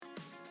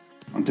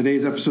On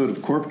today's episode of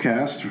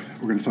Corpcast,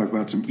 we're going to talk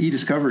about some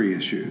e-discovery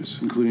issues,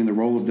 including the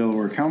role of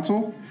Delaware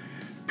counsel,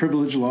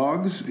 privilege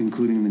logs,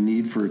 including the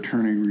need for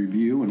attorney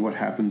review and what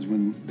happens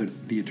when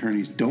the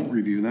attorneys don't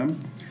review them,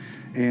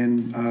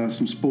 and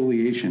some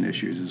spoliation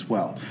issues as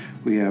well.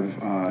 We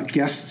have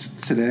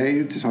guests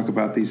today to talk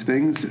about these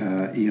things,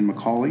 Ian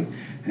McCauley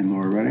and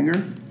Laura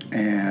Redinger,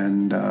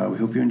 and we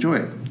hope you enjoy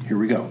it. Here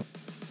we go.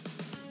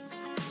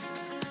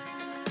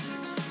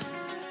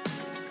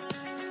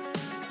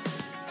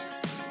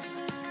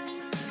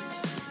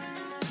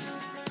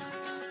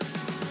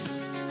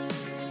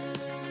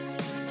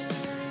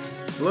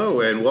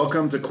 Hello, and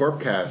welcome to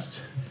Corpcast.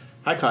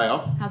 Hi,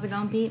 Kyle. How's it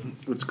going, Pete?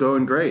 It's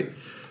going great.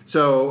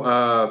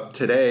 So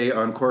today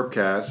on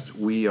Corpcast,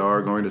 we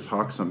are going to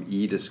talk some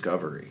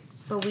e-discovery.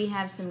 But we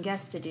have some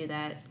guests to do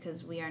that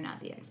because we are not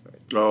the experts.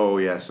 Oh,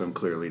 yes, I'm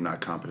clearly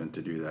not competent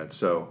to do that.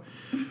 So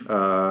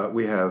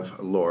we have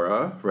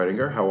Laura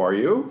Redinger. How are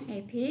you?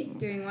 Hey, Pete.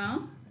 Doing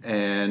well.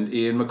 And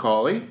Ian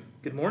McCauley.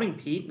 Good morning,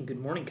 Pete, and good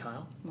morning,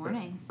 Kyle.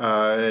 Morning.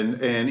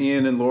 And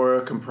Ian and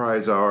Laura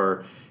comprise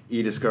our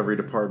e-discovery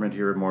department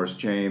here at Morris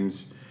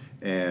James,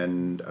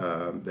 and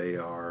they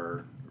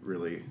are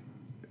really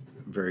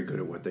very good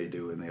at what they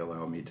do, and they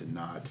allow me to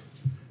not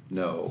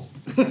know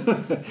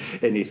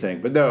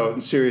anything. But no,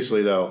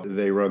 seriously though,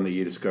 they run the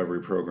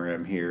e-discovery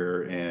program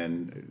here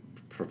and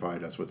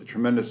provide us with a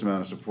tremendous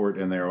amount of support,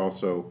 and they're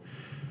also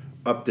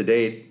up to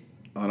date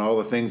on all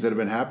the things that have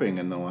been happening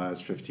in the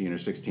last 15 or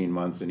 16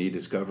 months in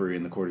e-discovery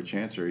in the Court of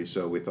Chancery,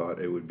 so we thought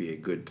it would be a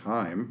good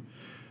time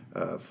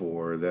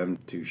for them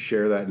to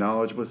share that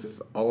knowledge with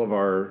all of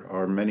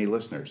our many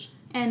listeners.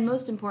 And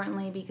most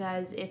importantly,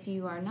 because if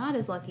you are not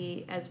as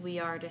lucky as we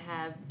are to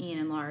have Ian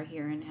and Laura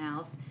here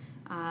in-house,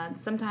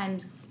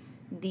 sometimes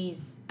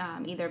these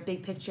either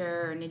big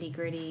picture or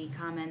nitty-gritty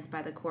comments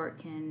by the court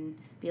can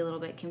be a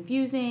little bit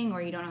confusing,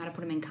 or you don't know how to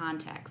put them in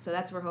context. So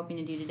that's what we're hoping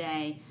to do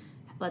today,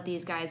 let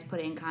these guys put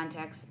it in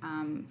context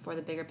for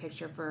the bigger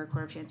picture for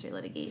Court of Chancery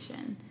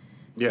litigation.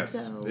 Yes.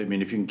 So, I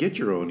mean, if you can get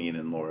your own Ian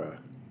and Laura.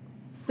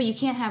 but you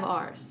can't have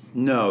ours.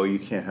 No, you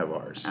can't have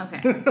ours.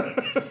 Okay.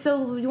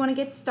 So you want to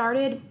get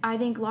started? I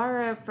think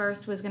Laura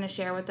first was going to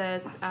share with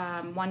us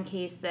one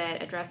case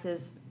that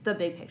addresses the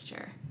big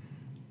picture.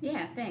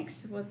 Yeah,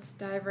 thanks. Let's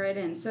dive right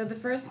in. So the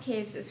first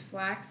case is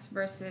Flax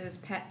versus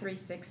Pet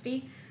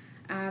 360.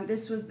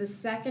 This was the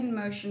second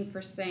motion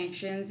for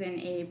sanctions in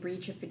a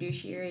breach of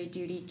fiduciary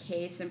duty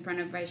case in front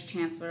of Vice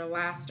Chancellor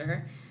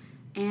Laster.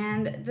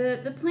 And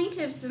the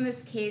plaintiffs in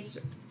this case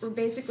were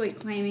basically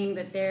claiming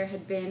that there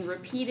had been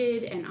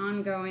repeated and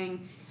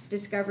ongoing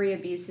discovery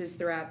abuses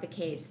throughout the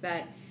case,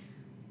 that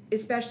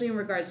especially in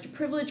regards to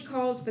privilege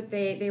calls, but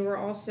they were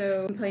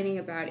also complaining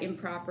about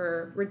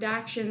improper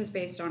redactions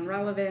based on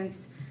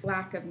relevance,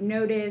 lack of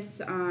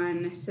notice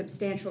on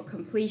substantial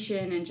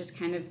completion, and just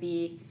kind of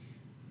the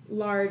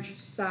large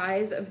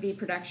size of the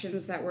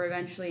productions that were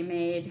eventually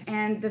made,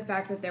 and the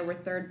fact that there were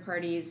third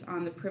parties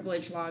on the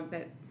privilege log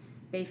that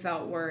they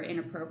felt were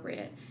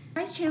inappropriate.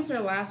 Vice Chancellor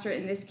Laster,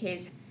 in this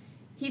case,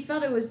 he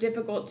felt it was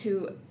difficult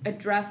to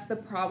address the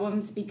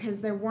problems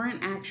because there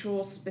weren't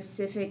actual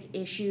specific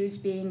issues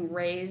being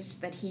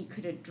raised that he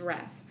could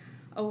address.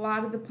 A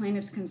lot of the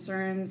plaintiffs'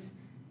 concerns,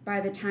 by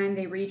the time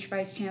they reached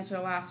Vice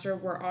Chancellor Laster,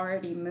 were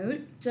already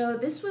moot. So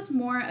this was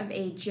more of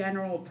a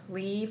general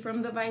plea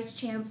from the Vice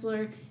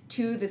Chancellor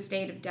to the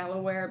state of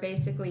Delaware,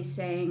 basically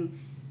saying,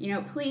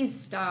 please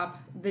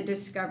stop the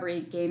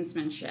discovery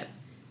gamesmanship.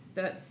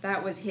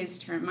 That was his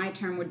term. My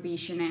term would be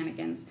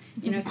shenanigans.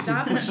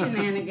 Stop the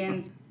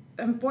shenanigans.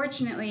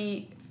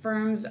 Unfortunately,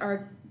 firms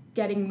are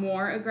getting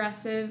more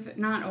aggressive,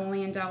 not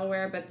only in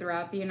Delaware, but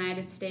throughout the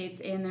United States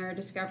in their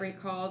discovery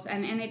calls,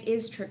 and it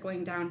is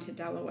trickling down to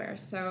Delaware.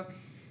 So,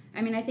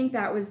 I think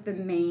that was the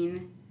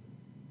main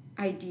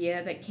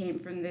idea that came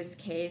from this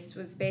case,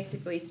 was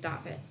basically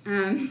stop it.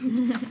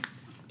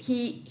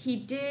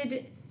 He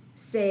did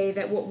say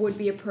that what would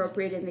be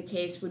appropriate in the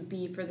case would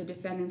be for the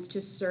defendants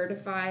to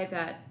certify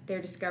that their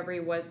discovery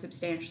was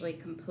substantially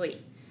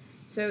complete.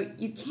 So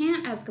you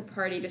can't ask a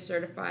party to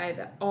certify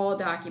that all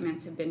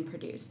documents have been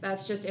produced.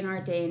 That's just, in our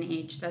day and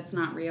age, that's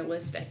not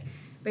realistic.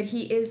 But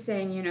he is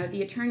saying,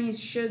 the attorneys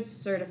should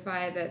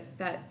certify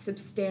that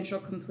substantial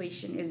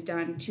completion is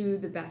done to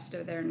the best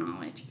of their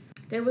knowledge.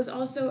 There was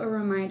also a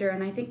reminder,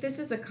 and I think this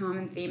is a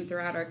common theme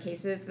throughout our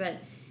cases,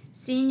 that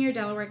senior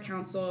Delaware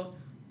counsel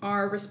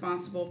are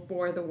responsible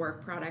for the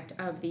work product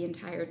of the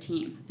entire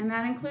team. And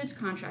that includes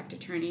contract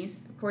attorneys.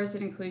 Of course,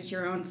 it includes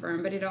your own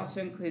firm, but it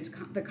also includes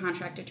the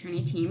contract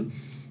attorney team.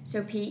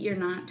 So, Pete, you're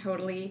not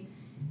totally,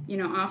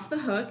 off the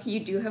hook.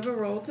 You do have a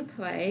role to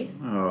play.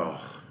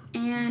 Oh.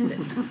 And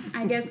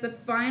I guess the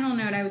final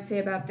note I would say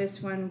about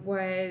this one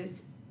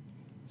was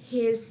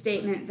his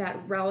statement that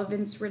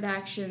relevance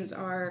redactions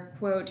are,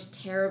 quote,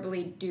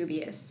 terribly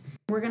dubious.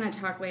 We're going to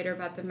talk later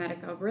about the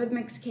medical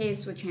algorithmics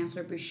case with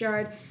Chancellor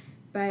Bouchard,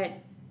 but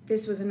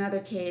this was another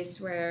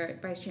case where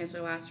Vice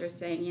Chancellor Laster is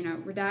saying,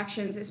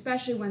 redactions,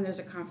 especially when there's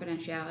a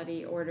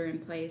confidentiality order in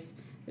place,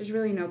 there's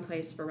really no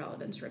place for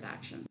relevance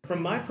redaction.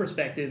 From my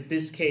perspective,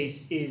 this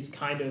case is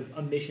kind of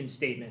a mission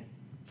statement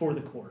for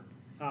the court.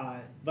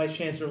 Vice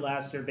Chancellor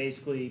Laster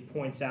basically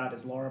points out,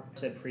 as Laura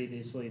said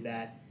previously,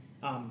 that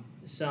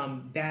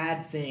some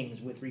bad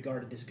things with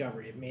regard to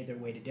discovery have made their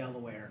way to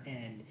Delaware,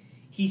 and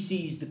he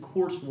sees the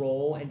court's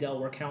role and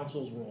Delaware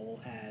Council's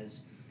role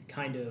as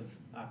kind of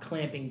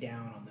clamping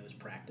down on those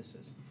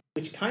practices.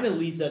 Which kind of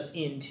leads us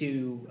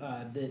into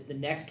the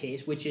next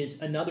case, which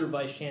is another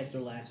Vice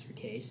Chancellor Laster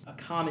case. A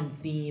common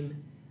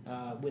theme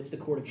with the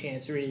Court of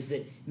Chancery is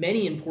that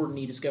many important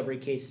e-discovery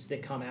cases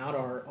that come out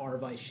are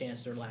Vice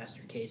Chancellor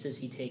Laster cases.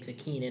 He takes a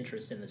keen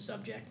interest in the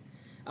subject.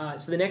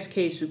 So the next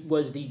case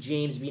was the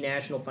James v.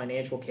 National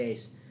Financial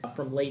case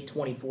from late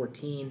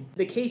 2014.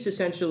 The case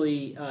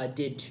essentially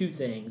did two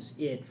things.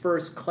 It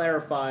first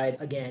clarified,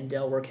 again,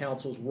 Delaware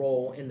Council's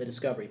role in the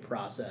discovery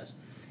process,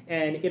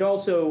 and it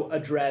also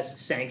addressed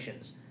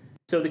sanctions.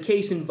 So the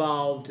case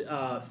involved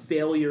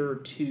failure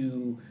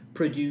to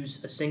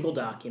produce a single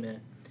document.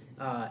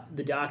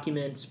 The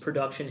document's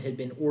production had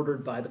been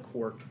ordered by the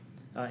court.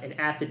 An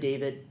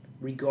affidavit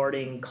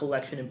regarding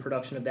collection and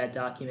production of that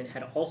document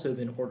had also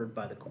been ordered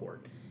by the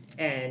court.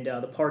 And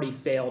the party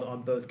failed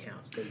on both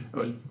counts.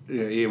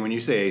 When you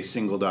say a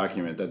single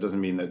document, that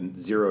doesn't mean that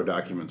 0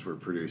 documents were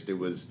produced. It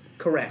was...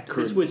 Correct.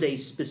 This was a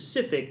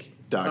specific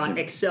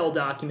Excel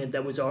document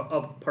that was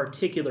of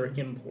particular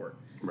import.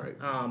 Right.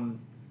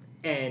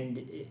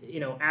 And,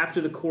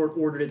 after the court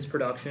ordered its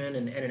production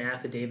and an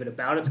affidavit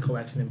about its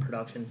collection and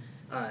production,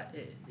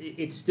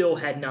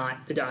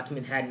 the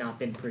document had not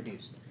been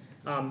produced.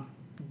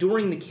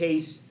 During the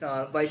case,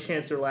 Vice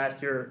Chancellor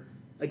Laster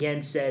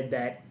again said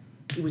that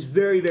it was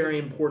very, very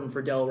important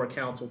for Delaware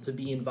Council to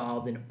be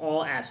involved in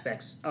all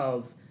aspects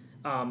of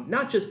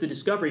not just the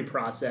discovery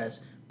process,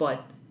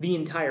 but the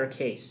entire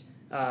case.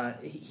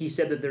 He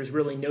said that there's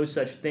really no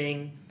such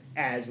thing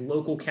as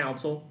local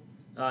counsel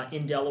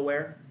in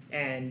Delaware,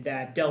 and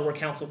that Delaware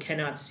Council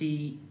cannot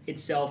see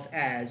itself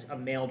as a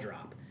mail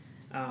drop.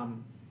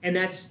 And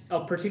that's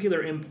of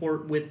particular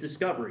import with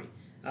discovery,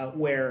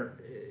 where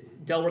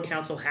Delaware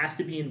Council has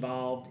to be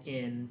involved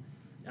in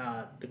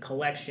the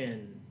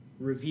collection,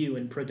 review,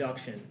 and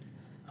production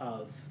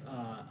of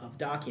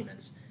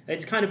documents.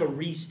 It's kind of a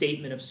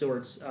restatement of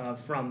sorts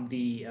from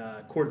the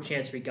Court of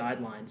Chancery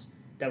guidelines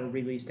that were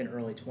released in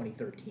early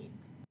 2013.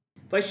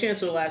 Vice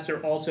Chancellor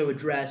Laster also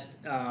addressed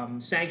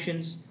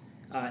sanctions.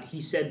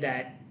 He said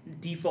that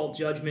default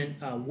judgment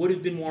would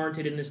have been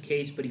warranted in this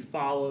case, but he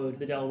followed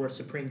the Delaware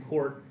Supreme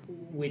Court,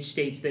 which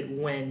states that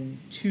when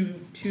two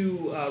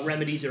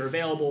remedies are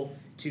available,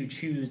 to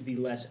choose the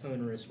less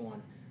onerous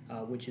one,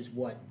 which is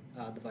what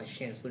the Vice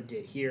Chancellor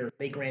did here.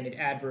 They granted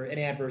an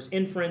adverse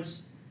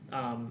inference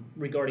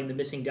regarding the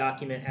missing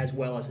document as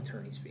well as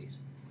attorney's fees.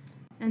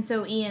 And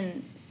so,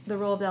 Ian, the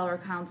role of Delaware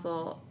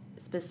Council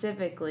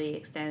specifically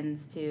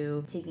extends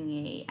to taking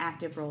an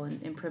active role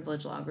in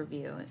privilege log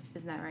review.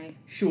 Isn't that right?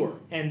 Sure,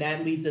 and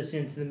that leads us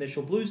into the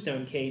Mitchell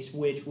Bluestone case,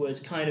 which was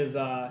kind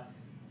of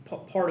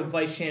part of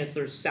Vice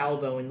Chancellor's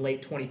salvo in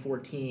late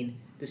 2014.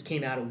 This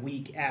came out a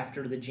week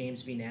after the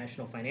James v.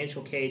 National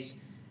Financial case.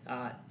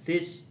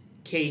 This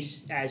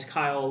case, as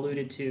Kyle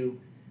alluded to,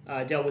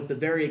 dealt with the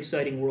very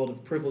exciting world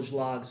of privilege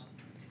logs.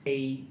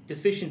 A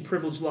deficient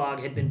privilege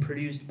log had been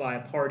produced by a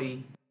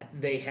party.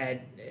 They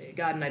had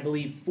gotten, I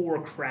believe,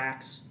 4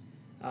 cracks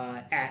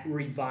at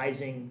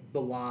revising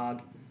the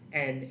log,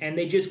 and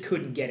they just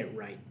couldn't get it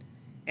right.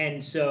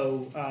 And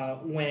so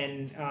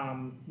when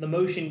the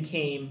motion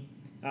came,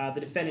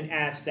 the defendant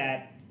asked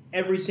that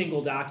every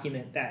single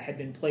document that had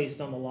been placed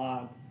on the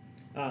log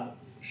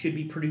should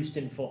be produced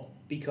in full,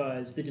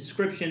 because the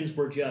descriptions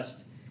were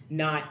just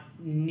not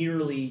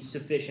nearly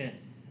sufficient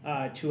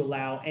to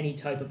allow any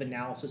type of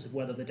analysis of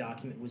whether the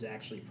document was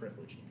actually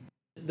privileged.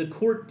 The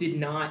court did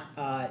not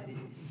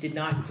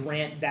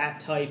grant that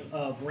type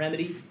of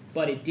remedy,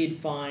 but it did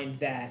find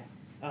that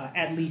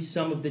at least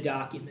some of the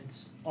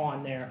documents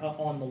on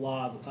the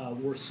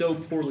log were so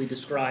poorly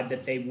described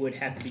that they would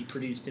have to be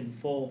produced in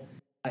full.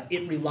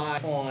 It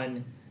relied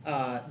on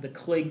the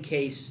Clegg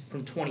case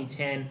from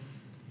 2010,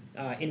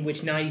 in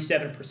which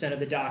 97% of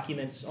the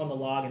documents on the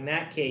log in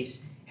that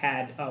case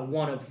had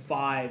one of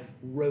 5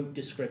 rote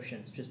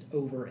descriptions just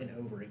over and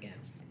over again.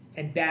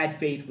 And bad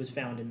faith was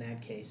found in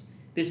that case.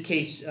 This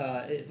case,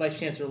 Vice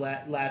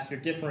Chancellor Laster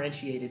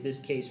differentiated this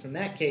case from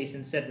that case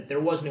and said that there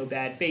was no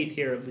bad faith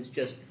here. It was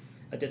just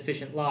a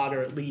deficient log,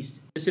 or at least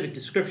specific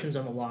descriptions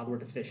on the log were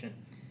deficient.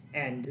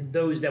 And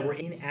those that were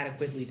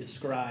inadequately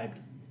described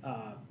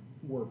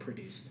were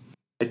produced.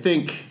 I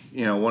think,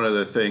 one of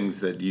the things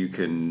that you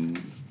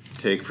can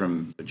take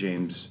from the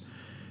James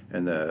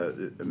and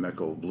the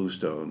Mitchell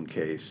Bluestone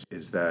case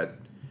is that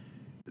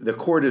the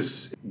court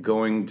is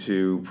going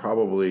to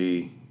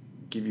probably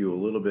give you a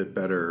little bit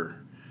better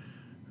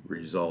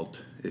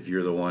result if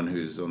you're the one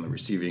who's on the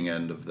receiving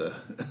end of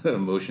the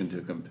motion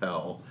to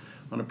compel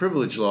on a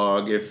privilege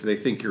log if they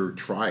think you're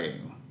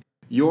trying.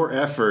 Your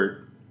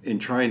effort in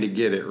trying to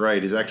get it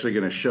right is actually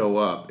going to show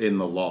up in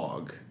the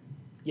log.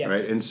 Yes.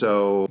 Right? And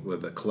so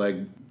with the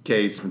Clegg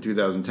case from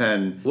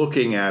 2010,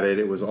 looking at it,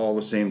 it was all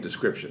the same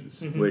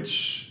descriptions,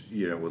 which,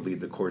 would lead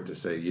the court to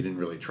say you didn't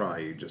really try.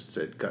 You just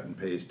said cut and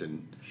paste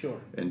and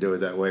do it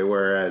that way.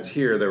 Whereas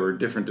here, there were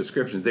different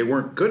descriptions. They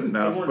weren't good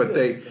enough,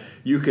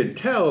 you could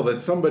tell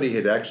that somebody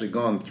had actually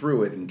gone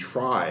through it and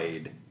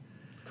tried.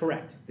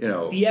 Correct.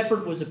 The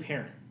effort was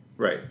apparent.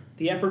 Right.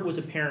 The effort was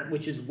apparent,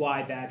 which is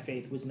why bad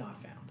faith was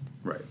not found.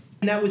 Right.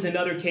 And that was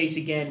another case,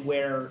 again,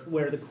 where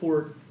the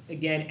court,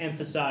 again,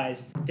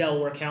 emphasized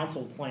Delaware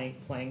counsel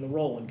playing the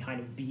role and kind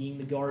of being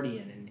the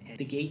guardian and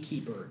the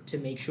gatekeeper to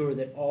make sure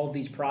that all of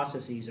these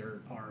processes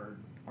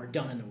are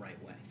done in the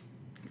right way.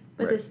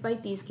 But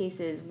despite these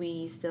cases,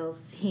 we still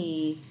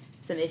see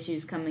some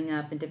issues coming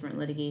up in different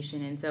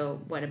litigation. And so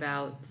what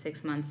about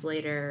 6 months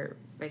later,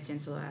 Vice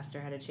Chancellor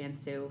Astor had a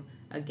chance to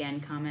again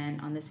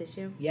comment on this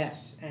issue?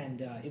 Yes,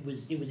 and it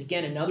was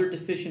again another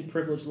deficient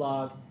privilege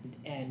log,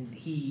 and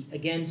he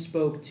again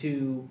spoke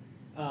to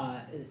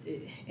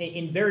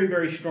in very,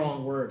 very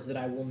strong words that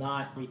I will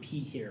not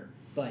repeat here,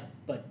 but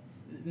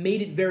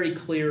made it very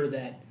clear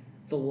that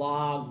the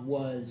log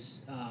was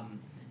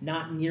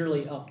not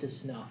nearly up to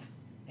snuff,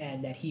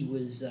 and that he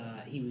was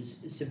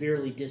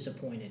severely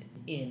disappointed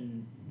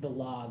in the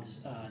log's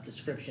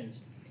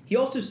descriptions. He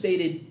also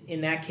stated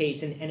in that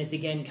case, and it's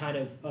again kind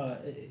of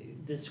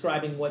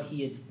describing what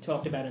he had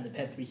talked about in the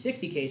PET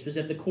 360 case, was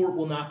that the court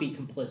will not be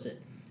complicit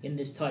in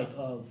this type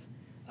of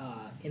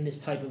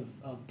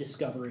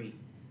discovery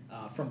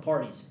from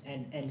parties,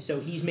 and so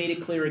he's made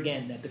it clear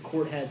again that the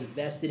court has a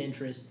vested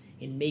interest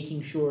in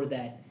making sure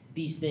that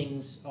these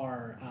things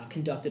are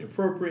conducted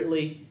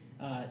appropriately,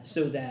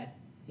 so that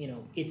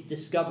it's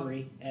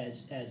discovery,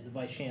 as the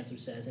Vice Chancellor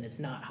says, and it's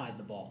not hide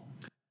the ball.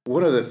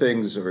 One of the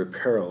things or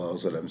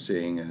parallels that I'm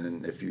seeing,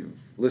 and if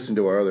you've listened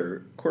to our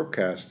other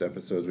Corpcast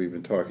episodes, we've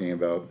been talking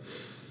about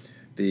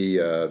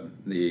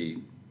the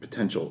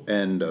potential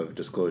end of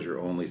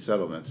disclosure-only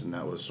settlements, and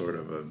that was sort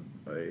of a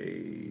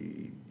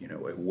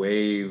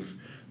wave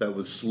that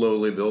was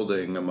slowly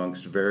building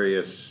amongst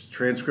various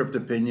transcript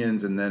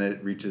opinions, and then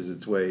it reaches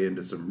its way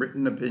into some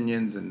written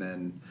opinions, and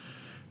then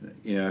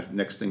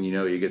next thing you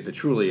know, you get the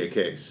Trulia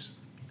case.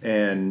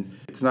 And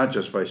it's not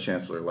just Vice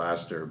Chancellor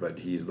Laster, but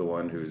he's the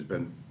one who's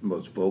been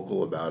most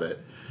vocal about it,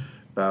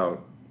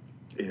 about,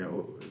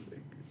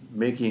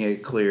 making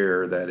it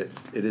clear that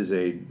it is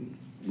a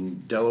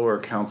Delaware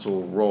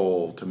counsel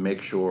role to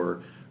make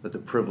sure that the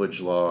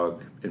privilege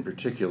log in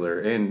particular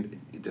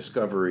and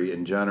discovery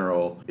in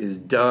general is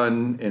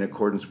done in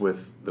accordance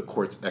with the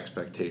court's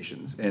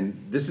expectations.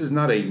 And this is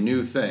not a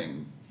new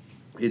thing.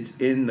 It's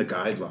in the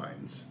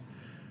guidelines.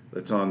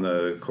 That's on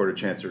the Court of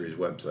Chancery's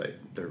website,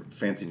 their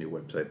fancy new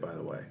website, by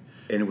the way.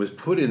 And it was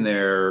put in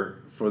there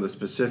for the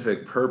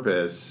specific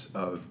purpose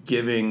of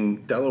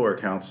giving Delaware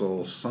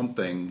counsel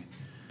something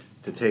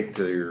to take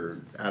to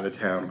your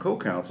out-of-town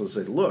co-counsel and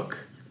say, look,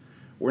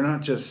 we're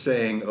not just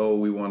saying,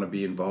 we want to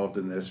be involved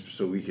in this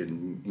so we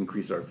can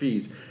increase our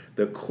fees.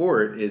 The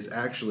court is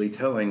actually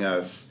telling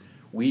us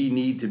we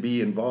need to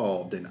be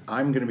involved, and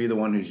I'm going to be the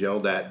one who's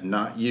yelled at,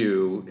 not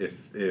you,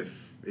 if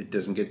it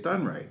doesn't get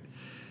done right.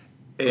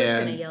 It's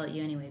going to yell at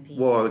you anyway, Pete.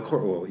 Well, the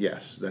court. Well,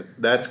 yes,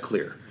 that's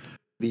clear.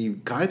 The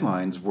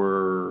guidelines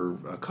were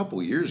a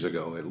couple years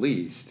ago, at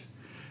least,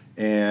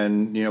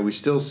 and we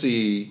still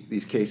see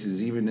these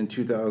cases even in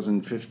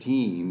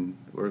 2015,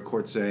 where a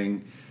court's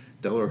saying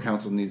Delaware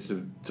counsel needs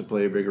to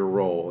play a bigger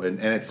role, and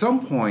at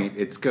some point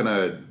it's going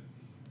to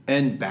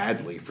end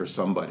badly for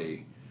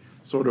somebody,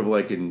 sort of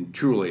like in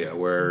Trulia,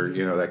 where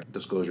that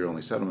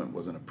disclosure-only settlement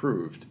wasn't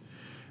approved.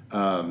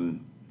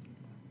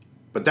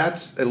 But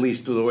that's at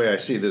least the way I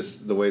see this,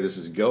 the way this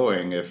is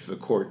going, if the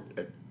court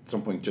at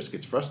some point just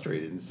gets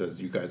frustrated and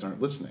says, you guys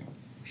aren't listening.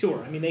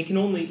 Sure. I mean, you can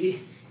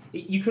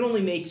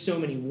only make so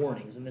many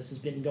warnings, and this has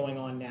been going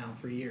on now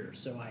for years,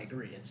 so I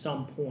agree. At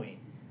some point,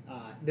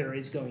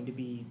 somebody's going to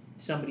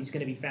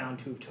be found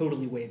to have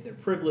totally waived their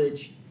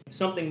privilege,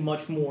 something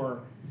much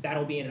more,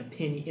 that'll be in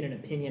an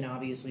opinion,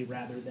 obviously,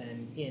 rather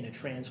than in a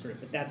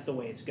transcript, but that's the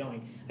way it's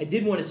going. I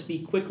did want to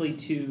speak quickly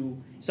to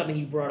something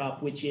you brought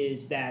up, which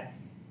is that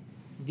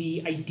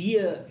the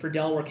idea for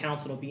Delaware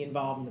counsel to be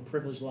involved in the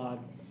privilege log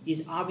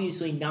is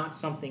obviously not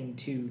something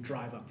to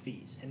drive up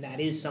fees, and that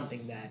is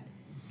something that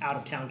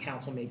out-of-town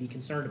counsel may be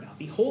concerned about.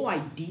 The whole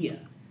idea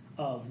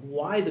of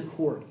why the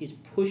court is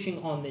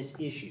pushing on this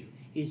issue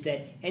is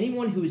that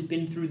anyone who has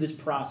been through this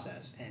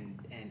process, and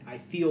I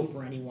feel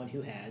for anyone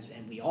who has,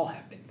 and we all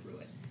have been through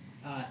it,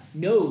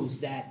 knows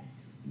that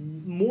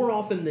more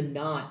often than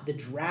not, the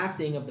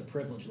drafting of the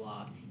privilege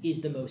log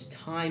is the most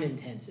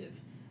time-intensive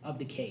of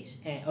the case,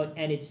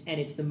 and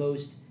it's the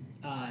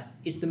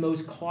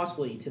most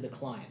costly to the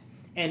client.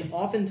 And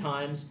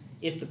oftentimes,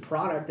 if the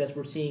product, as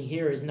we're seeing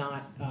here, is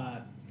not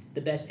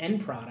the best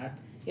end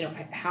product,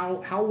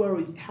 how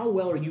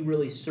well are you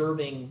really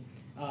serving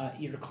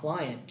your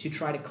client to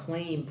try to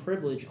claim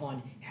privilege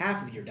on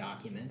half of your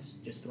documents,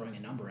 just throwing a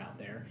number out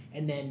there,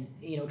 and then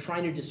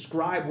trying to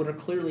describe what are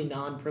clearly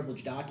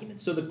non-privileged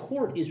documents. So the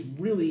court is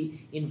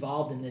really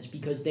involved in this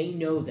because they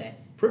know that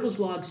privilege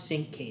logs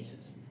sink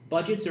cases.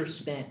 Budgets are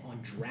spent on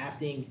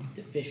drafting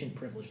deficient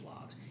privilege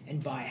logs.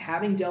 And by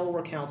having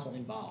Delaware counsel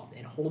involved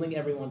and holding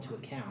everyone to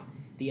account,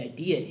 the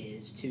idea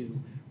is to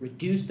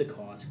reduce the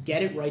cost,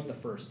 get it right the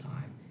first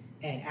time,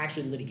 and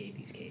actually litigate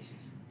these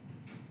cases.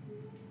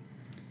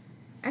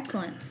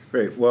 Excellent.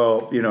 Great.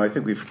 Well, I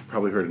think we've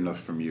probably heard enough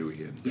from you,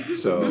 Ian.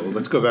 So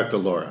let's go back to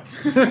Laura.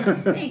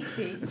 Thanks,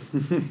 Pete.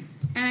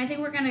 And I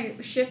think we're going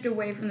to shift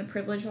away from the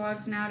privilege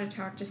logs now to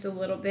talk just a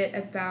little bit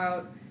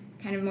about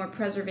kind of more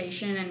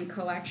preservation and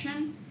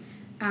collection.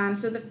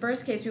 So the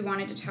first case we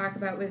wanted to talk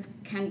about was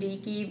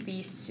Kandiki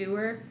v.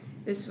 Sewer.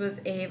 This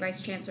was a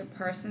Vice Chancellor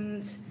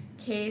Parsons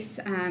case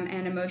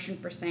and a motion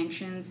for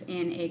sanctions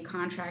in a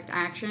contract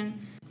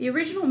action. The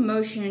original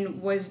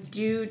motion was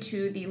due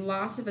to the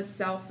loss of a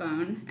cell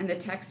phone and the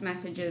text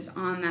messages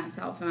on that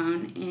cell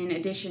phone, in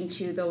addition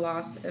to the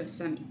loss of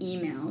some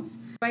emails.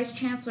 Vice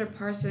Chancellor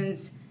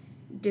Parsons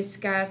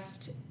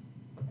discussed,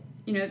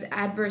 the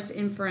adverse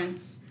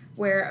inference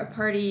where a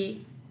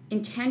party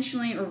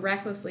intentionally or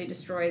recklessly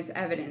destroys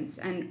evidence.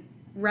 And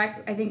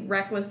I think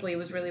recklessly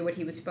was really what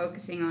he was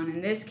focusing on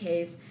in this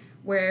case,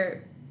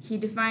 where he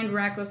defined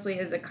recklessly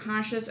as a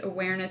conscious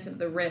awareness of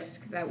the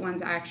risk that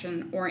one's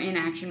action or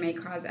inaction may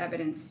cause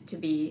evidence to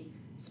be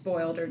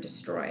spoiled or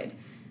destroyed.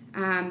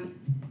 And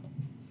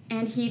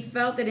he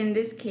felt that in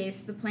this case,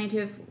 the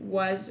plaintiff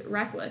was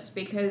reckless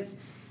because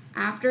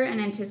after an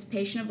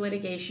anticipation of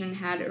litigation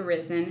had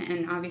arisen,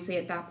 and obviously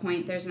at that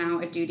point there's now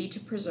a duty to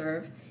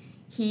preserve,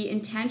 he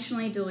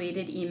intentionally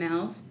deleted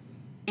emails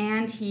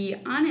and he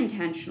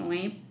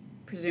unintentionally,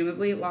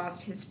 presumably,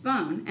 lost his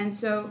phone. And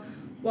so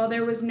while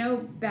there was no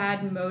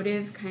bad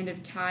motive kind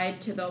of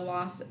tied to the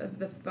loss of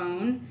the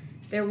phone,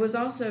 there was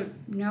also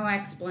no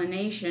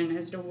explanation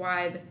as to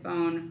why the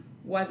phone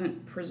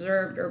wasn't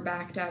preserved or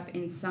backed up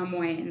in some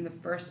way in the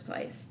first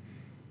place.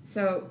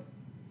 So,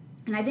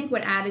 and I think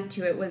what added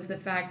to it was the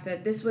fact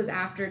that this was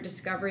after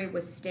discovery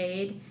was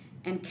stayed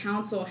and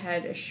counsel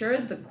had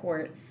assured the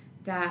court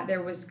that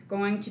there was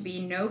going to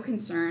be no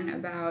concern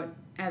about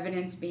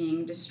evidence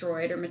being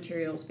destroyed or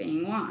materials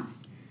being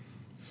lost.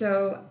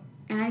 So,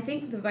 and I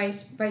think the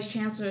Vice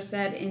Chancellor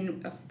said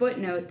in a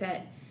footnote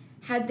that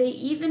had they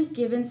even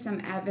given some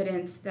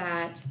evidence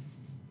that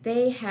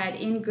they had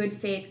in good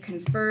faith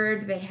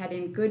conferred, they had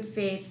in good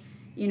faith,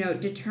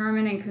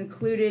 determined and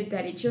concluded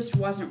that it just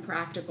wasn't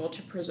practical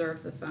to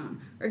preserve the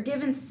phone, or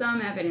given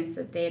some evidence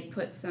that they had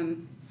put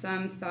some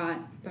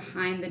thought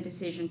behind the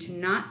decision to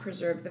not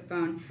preserve the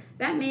phone,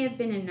 that may have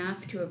been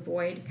enough to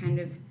avoid kind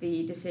of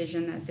the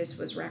decision that this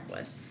was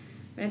reckless.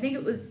 But I think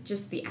it was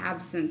just the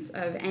absence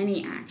of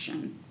any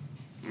action.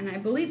 And I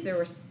believe there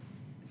were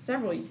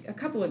a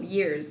couple of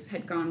years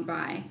had gone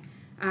by.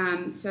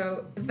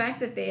 So the fact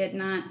that they had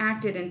not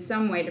acted in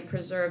some way to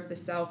preserve the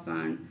cell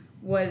phone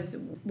was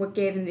what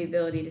gave them the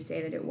ability to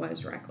say that it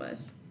was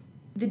reckless.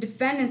 The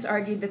defendants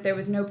argued that there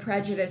was no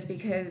prejudice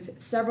because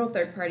several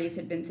third parties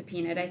had been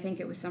subpoenaed. I think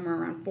it was somewhere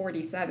around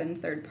 47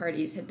 third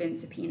parties had been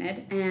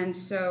subpoenaed. And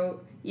so,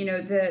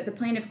 the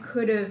plaintiff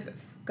could have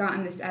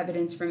gotten this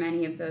evidence from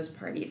any of those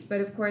parties.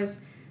 But of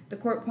course, the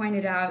court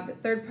pointed out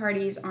that third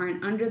parties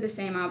aren't under the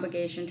same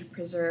obligation to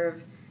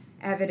preserve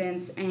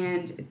evidence,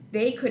 and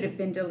they could have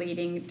been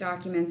deleting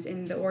documents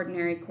in the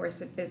ordinary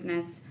course of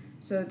business,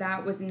 so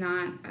that was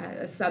not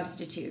a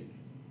substitute.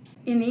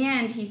 In the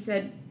end, he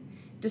said,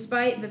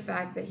 despite the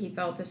fact that he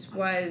felt this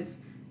was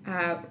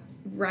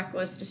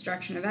reckless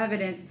destruction of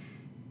evidence,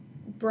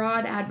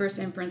 broad adverse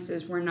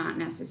inferences were not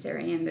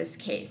necessary in this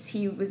case.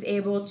 He was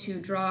able to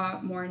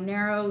draw more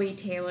narrowly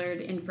tailored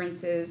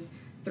inferences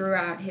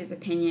throughout his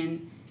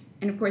opinion,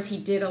 and of course he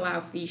did allow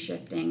fee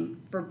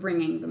shifting for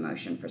bringing the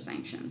motion for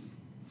sanctions.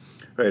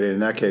 Right, in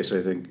that case,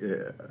 I think,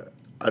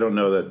 I don't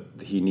know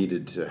that he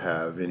needed to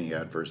have any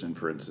adverse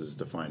inferences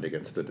defined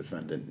against the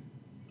defendant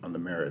on the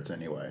merits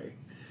anyway,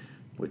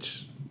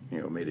 which,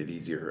 made it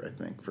easier, I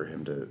think, for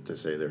him to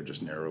say they're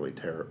just narrowly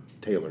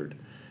tailored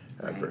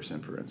adverse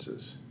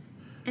inferences.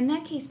 And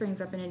that case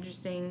brings up an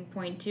interesting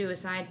point, too,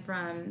 aside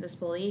from the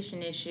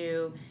spoliation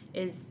issue,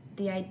 is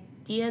the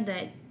idea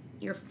that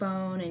your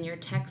phone and your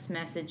text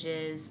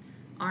messages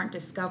aren't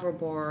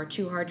discoverable or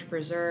too hard to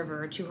preserve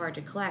or too hard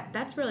to collect.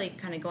 That's really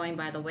kind of going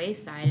by the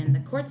wayside, and the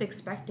court's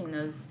expecting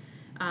those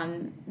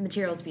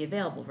materials to be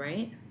available,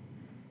 right?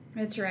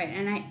 That's right,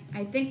 and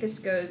I think this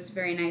goes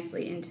very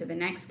nicely into the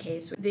next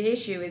case. The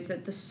issue is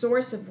that the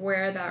source of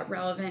where that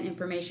relevant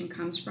information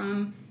comes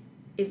from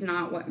is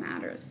not what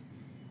matters.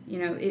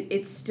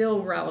 It's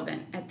still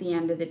relevant at the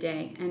end of the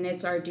day, and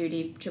it's our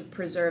duty to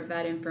preserve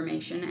that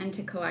information and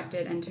to collect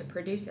it and to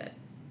produce it.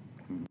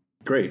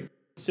 Great.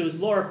 So as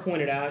Laura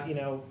pointed out,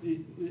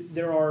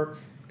 there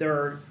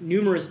are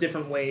numerous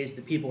different ways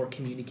that people are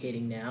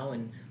communicating now,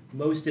 and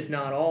most, if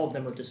not all of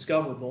them, are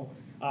discoverable.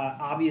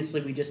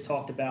 Obviously, we just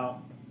talked about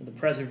the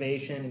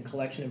preservation and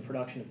collection and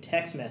production of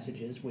text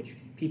messages, which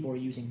people are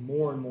using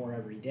more and more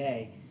every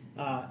day.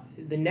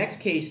 The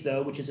next case,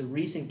 though, which is a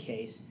recent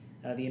case,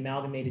 the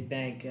Amalgamated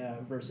Bank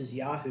versus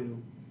Yahoo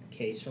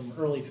case from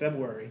early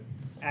February,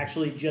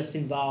 actually just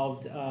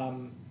involved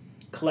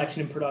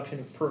collection and production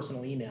of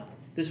personal email.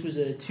 This was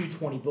a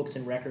 220 Books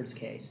and Records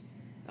case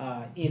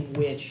in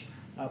which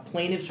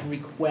plaintiffs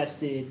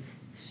requested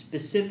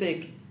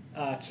specific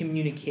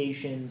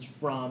communications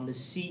from the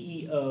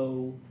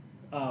CEO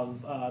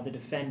of the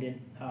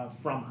defendant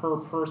from her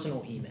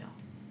personal email.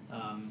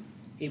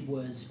 It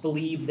was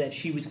believed that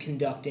she was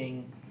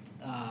conducting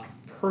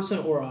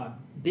personal or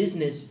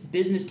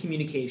business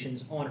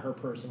communications on her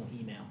personal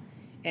email,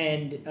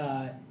 and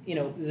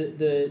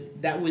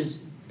that was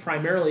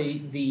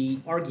primarily the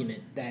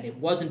argument that it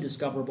wasn't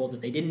discoverable,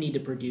 that they didn't need to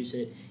produce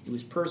it. It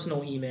was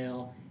personal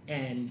email,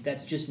 and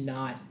that's just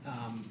not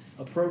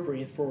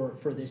appropriate for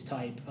this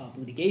type of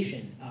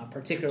litigation,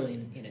 particularly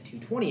in a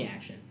 220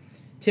 action.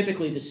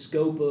 Typically, the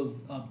scope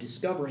of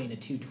discovery in a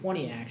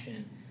 220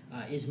 action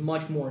is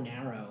much more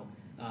narrow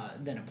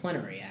than a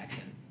plenary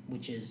action,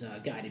 which is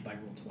guided by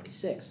Rule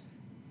 26.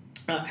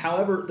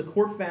 However, the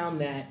court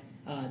found that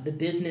the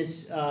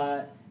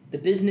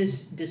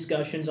business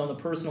discussions on the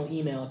personal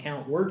email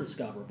account were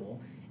discoverable,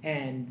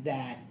 and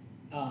that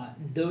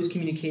those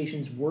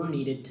communications were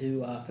needed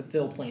to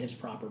fulfill plaintiff's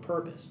proper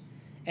purpose.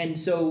 And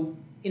so,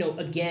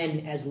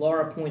 again, as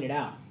Laura pointed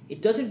out,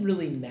 it doesn't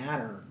really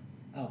matter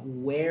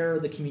where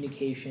the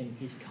communication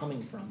is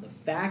coming from. The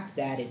fact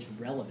that it's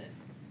relevant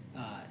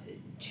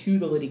to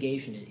the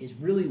litigation is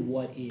really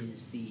what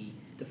is the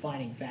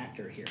defining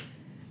factor here.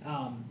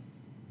 And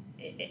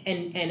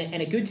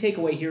a good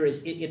takeaway here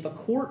is if a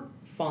court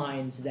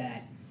finds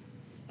that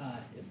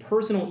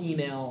personal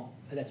email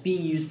that's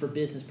being used for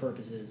business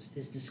purposes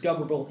is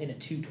discoverable in a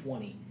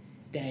 220,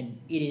 then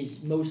it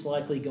is most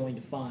likely going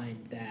to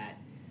find that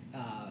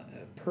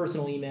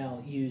personal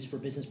email used for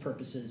business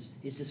purposes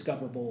is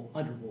discoverable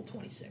under Rule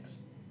 26.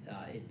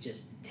 It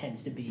just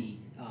tends to be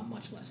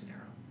much less narrow.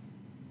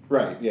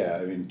 Right. Yeah.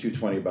 I mean,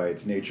 220 by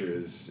its nature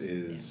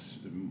is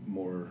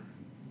more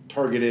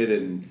targeted,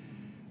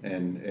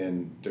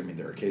 and I mean,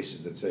 there are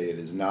cases that say it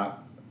is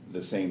not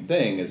the same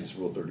thing as this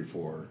Rule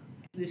 34.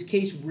 This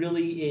case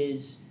really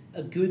is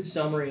a good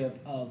summary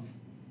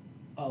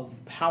of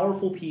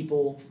powerful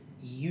people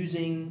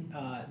using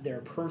their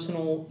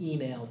personal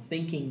email,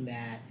 thinking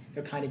that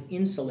they're kind of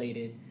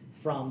insulated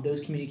from those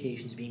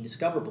communications being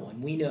discoverable.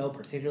 And we know,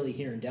 particularly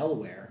here in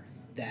Delaware,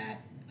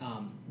 that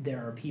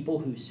there are people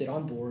who sit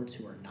on boards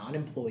who are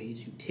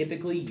non-employees who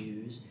typically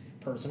use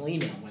personal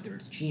email, whether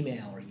it's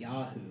Gmail or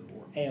Yahoo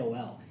or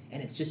AOL.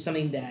 And it's just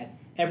something that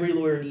every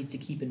lawyer needs to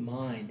keep in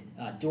mind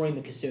during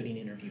the custodian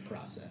interview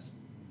process.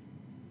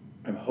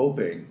 I'm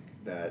hoping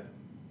that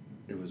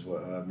it was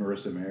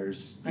Marissa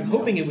Mayer's email. I'm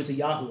hoping it was a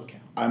Yahoo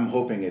account. I'm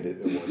hoping it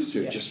was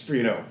too, Yeah. just for,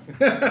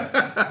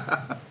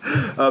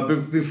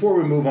 But before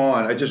we move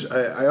on,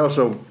 I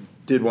also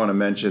did want to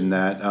mention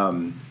that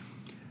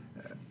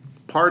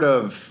part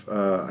of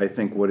I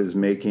think what is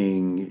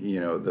making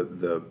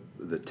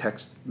the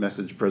text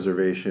message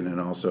preservation, and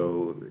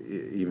also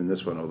even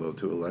this one, although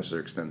to a lesser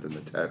extent than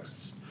the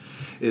texts,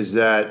 is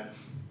that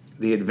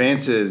the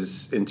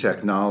advances in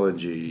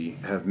technology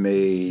have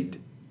made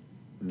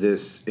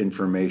this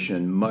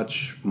information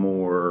much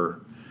more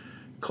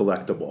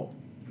collectible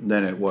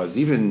than it was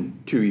even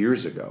 2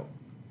 years ago.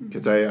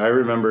 Because I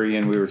remember,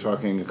 Ian, we were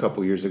talking a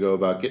couple years ago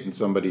about getting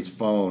somebody's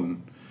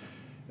phone,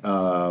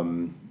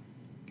 having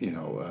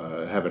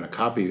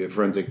a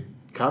forensic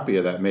copy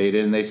of that made,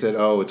 and they said,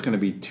 oh, it's going to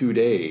be 2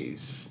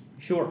 days.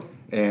 Sure.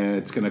 And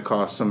it's going to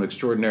cost some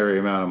extraordinary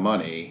amount of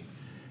money.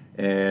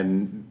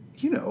 And,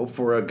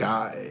 for a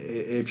guy,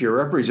 if you're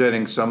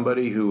representing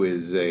somebody who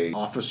is a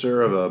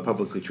officer of a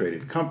publicly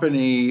traded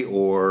company,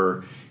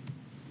 or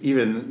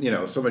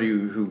even, somebody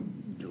who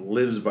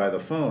lives by the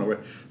phone, or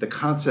the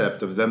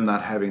concept of them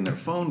not having their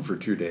phone for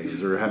 2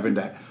 days, or having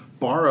to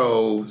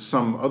borrow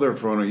some other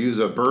phone or use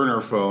a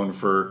burner phone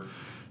for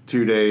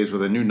 2 days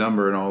with a new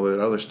number and all that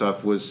other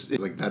stuff it's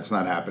like, that's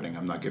not happening.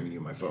 I'm not giving you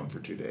my phone for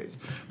 2 days.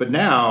 But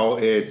now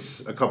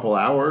it's a couple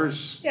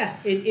hours. Yeah,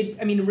 it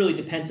really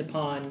depends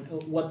upon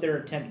what they're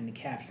attempting to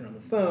capture on the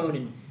phone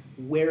and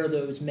where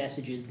those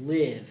messages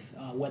live,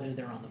 whether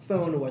they're on the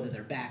phone or whether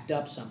they're backed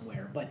up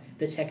somewhere. But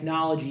the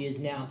technology is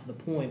now to the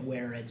point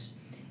where it's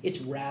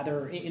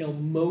rather,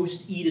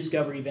 most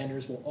e-discovery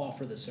vendors will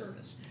offer the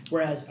service.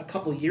 Whereas a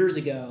couple years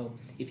ago,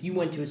 if you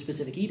went to a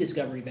specific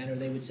e-discovery vendor,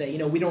 they would say,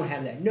 we don't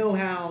have that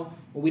know-how,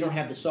 or we don't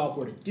have the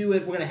software to do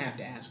it. We're going to have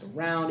to ask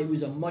around. It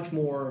was a much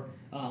more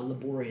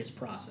laborious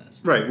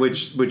process. Right,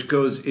 which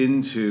goes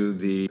into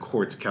the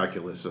court's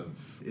calculus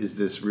of, is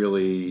this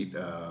really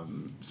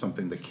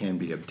something that can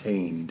be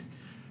obtained,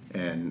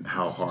 and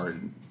how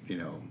hard,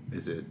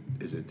 is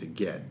it to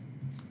get?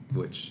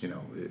 Which,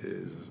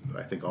 is,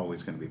 I think,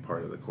 always going to be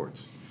part of the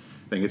court's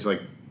thing. It's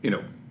like,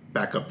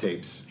 backup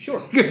tapes.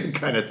 Sure.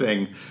 kind of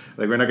thing.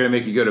 Like, we're not going to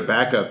make you go to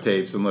backup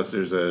tapes unless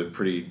there's a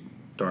pretty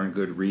darn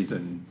good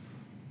reason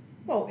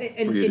for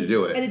you to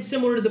do it. And it's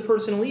similar to the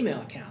personal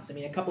email accounts. I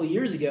mean, a couple of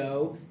years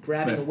ago,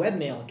 grabbing a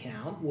webmail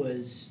account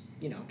was,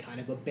 kind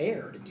of a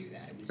bear to do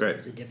that. It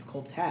was a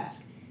difficult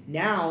task.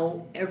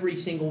 Now, every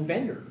single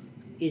vendor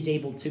is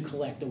able to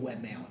collect a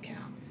webmail account.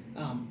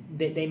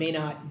 They may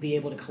not be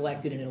able to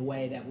collect it in a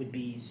way that would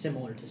be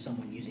similar to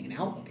someone using an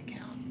Outlook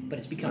account, but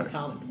it's become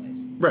commonplace.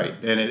 Right,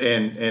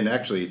 and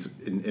actually, it's,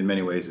 in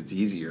many ways, it's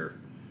easier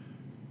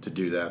to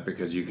do that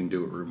because you can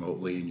do it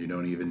remotely and you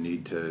don't even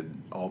need to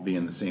all be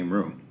in the same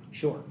room.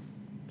 Sure.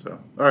 So,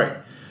 all right.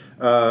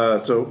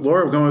 So,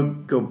 Laura, we're going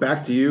to go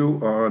back to you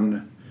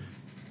on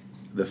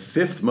the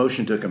fifth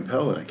motion to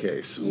compel in a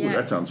case. Ooh, Yes.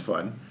 that sounds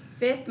fun.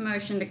 Fifth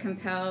motion to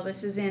compel.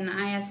 This is in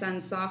ISN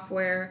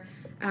Software,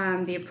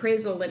 the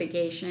appraisal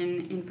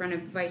litigation in front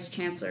of Vice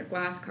Chancellor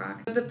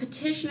Glasscock. The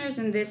petitioners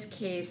in this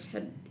case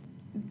had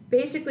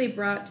basically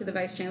brought to the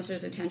Vice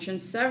Chancellor's attention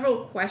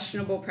several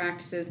questionable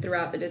practices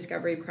throughout the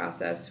discovery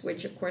process,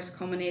 which of course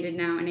culminated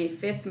now in a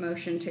fifth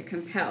motion to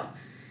compel.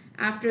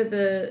 After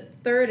the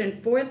third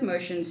and fourth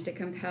motions to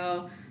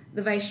compel,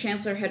 the Vice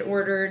Chancellor had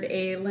ordered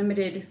a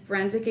limited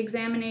forensic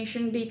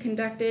examination be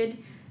conducted,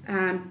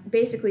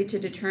 basically to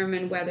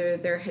determine whether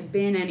there had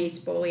been any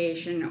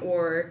spoliation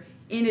or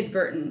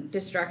inadvertent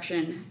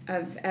destruction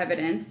of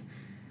evidence.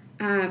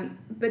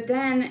 But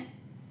then,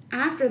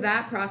 after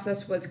that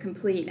process was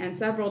complete and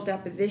several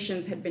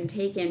depositions had been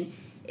taken,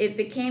 it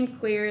became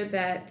clear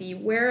that the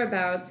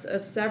whereabouts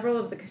of several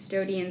of the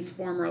custodian's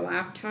former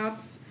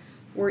laptops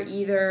were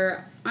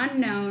either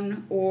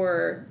unknown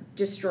or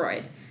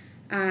destroyed.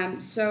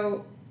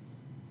 So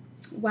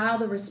while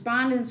the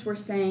respondents were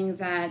saying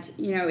that,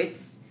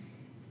 it's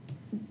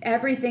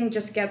everything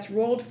just gets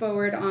rolled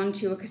forward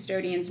onto a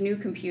custodian's new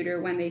computer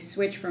when they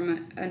switch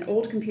from an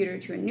old computer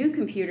to a new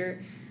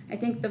computer, I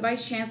think the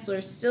Vice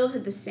Chancellor still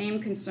had the same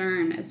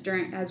concern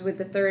as with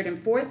the third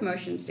and fourth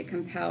motions to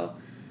compel,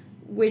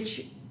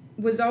 which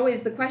was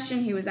always the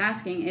question he was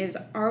asking is,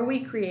 are we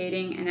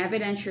creating an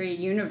evidentiary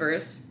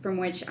universe from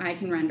which I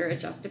can render a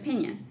just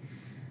opinion?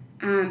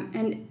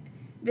 And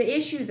the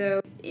issue,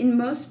 though, in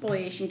most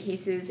spoliation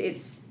cases,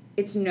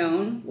 it's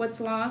known what's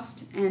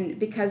lost, and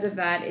because of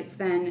that, it's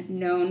then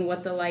known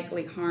what the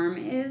likely harm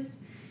is.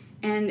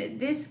 And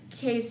this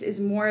case is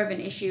more of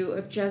an issue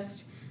of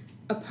just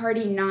a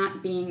party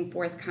not being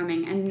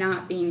forthcoming and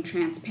not being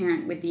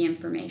transparent with the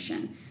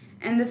information.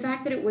 And the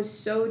fact that it was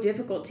so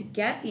difficult to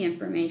get the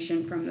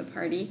information from the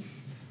party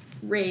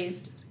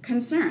raised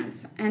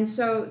concerns. And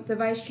so the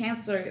Vice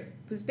Chancellor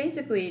was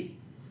basically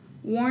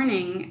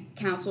warning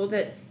counsel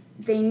that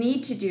they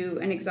need to do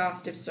an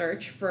exhaustive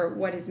search for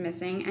what is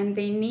missing, and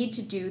they need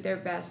to do their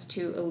best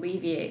to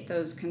alleviate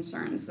those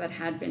concerns that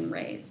had been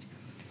raised.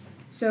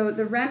 So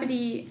the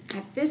remedy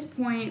at this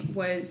point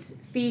was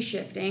fee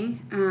shifting.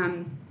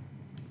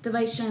 The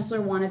Vice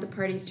Chancellor wanted the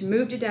parties to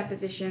move to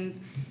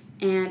depositions,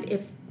 and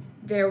if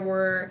there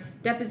were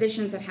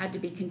depositions that had to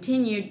be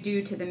continued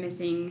due to the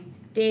missing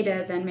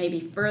data, then maybe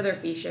further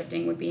fee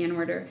shifting would be in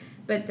order,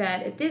 but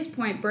that at this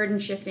point burden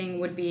shifting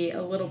would be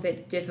a little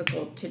bit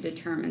difficult to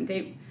determine.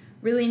 They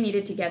really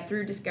needed to get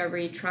through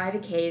discovery, try the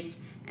case,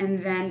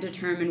 and then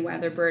determine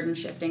whether burden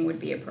shifting would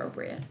be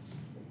appropriate.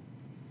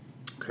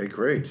 Okay,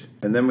 great.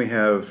 And then we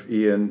have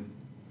Ian.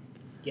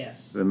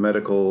 Yes. The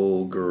medic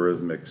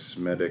algorithmics.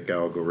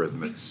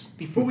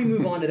 Before we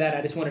move on to that,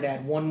 I just wanted to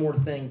add one more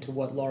thing to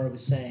what Laura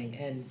was saying,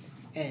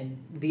 and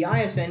the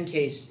ISN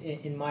case,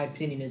 in my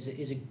opinion, is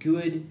a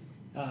good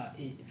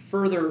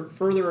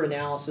further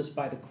analysis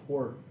by the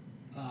court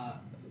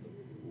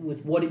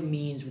with what it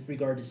means with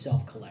regard to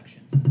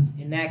self-collection.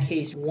 In that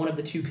case, one of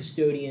the two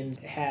custodians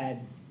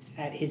had,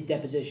 at his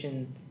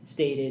deposition,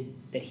 stated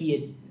that he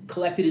had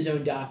collected his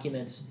own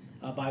documents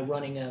by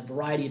running a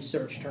variety of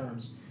search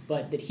terms,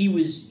 but that he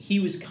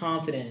was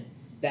confident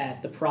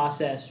that the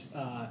process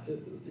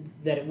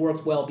that it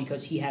worked well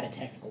because he had a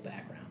technical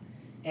background,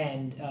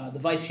 and the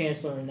Vice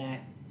Chancellor in that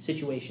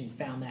situation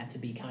found that to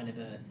be kind of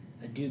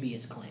a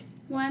dubious claim.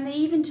 Well, and they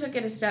even took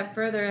it a step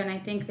further, and I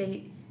think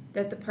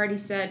that the party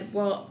said,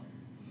 well,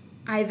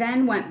 I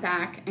then went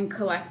back and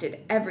collected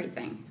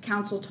everything.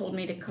 Counsel told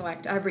me to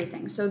collect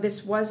everything. So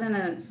this wasn't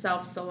a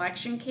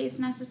self-selection case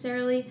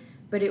necessarily,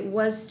 but it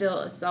was still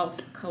a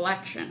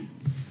self-collection.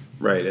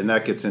 Right, and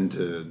that gets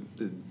into,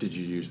 did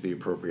you use the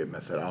appropriate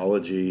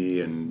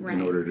methodology and Right.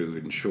 in order to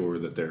ensure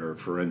that there are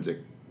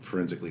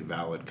forensically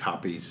valid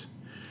copies?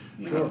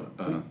 Sure.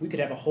 We could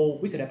have a whole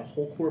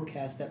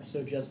Corpcast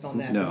episode just on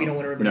that. No, but we don't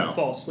want everybody no. to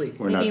fall asleep.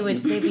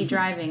 They'd be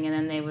driving and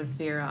then they would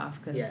veer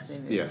off because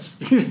Yes. Yes.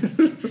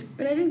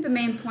 But I think the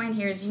main point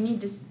here is you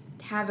need to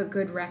have a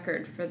good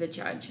record for the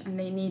judge, and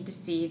they need to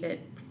see that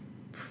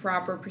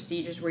proper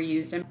procedures were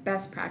used and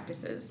best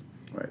practices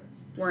Right.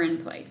 were in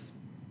place.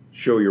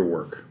 Show your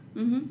work.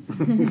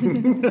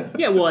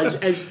 Yeah, well,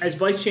 as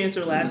Vice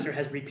Chancellor Laster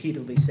has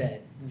repeatedly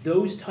said,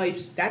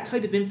 that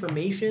type of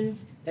information,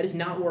 that is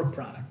not work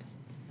product.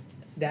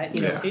 That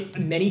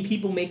many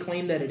people may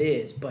claim that it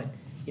is, but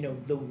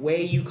the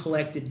way you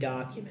collected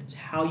documents,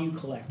 how you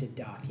collected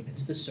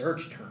documents, the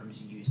search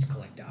terms you used to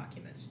collect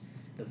documents,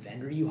 the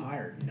vendor you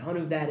hired, none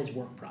of that is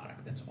work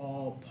product. That's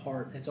all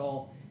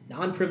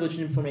non-privileged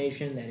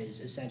information that is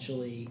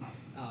essentially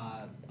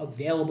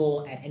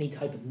available at any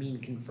type of mean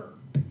confer.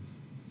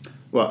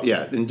 Well,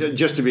 yeah, and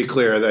just to be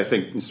clear, I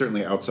think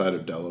certainly outside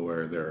of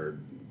Delaware, there are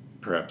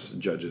perhaps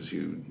judges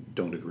who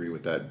don't agree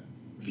with that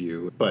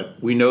view. But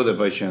we know that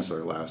Vice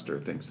Chancellor Laster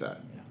thinks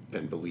that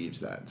and believes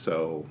that.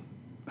 So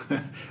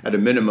at a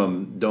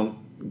minimum,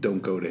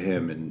 don't go to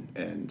him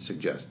and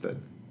suggest that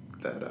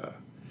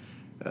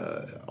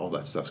all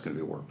that stuff's going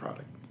to be a work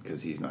product,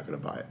 because he's not going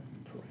to buy it.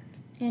 Correct.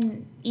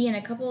 And Ian,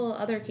 a couple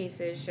other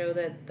cases show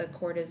that the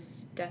court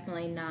is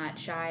definitely not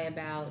shy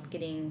about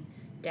getting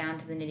down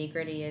to the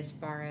nitty-gritty as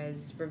far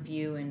as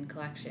review and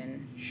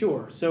collection.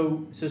 Sure.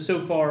 So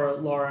far,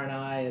 Laura and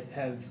I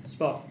have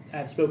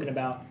spoken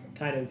about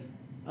kind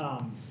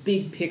of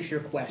big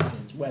picture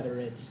questions, whether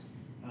it's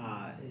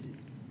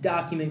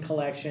document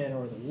collection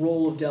or the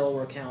role of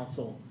Delaware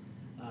counsel.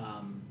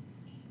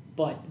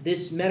 But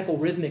this medical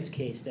rhythmics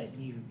case that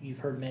you've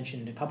heard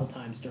mentioned a couple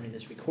times during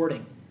this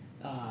recording,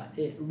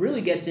 it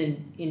really gets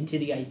into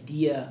the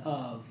idea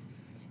of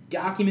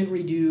document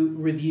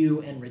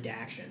review and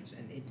redactions.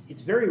 And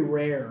it's very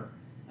rare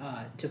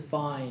to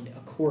find a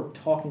court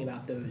talking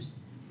about those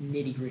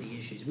nitty-gritty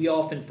issues. We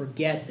often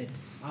forget that,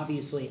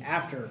 obviously,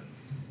 after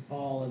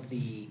all of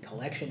the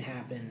collection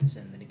happens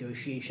and the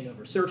negotiation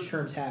over search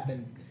terms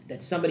happen,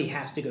 that somebody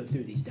has to go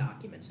through these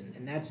documents.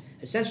 And that's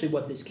essentially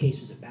what this case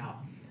was about.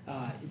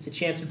 It's a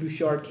Chancellor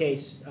Bouchard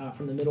case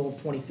from the middle of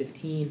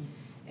 2015,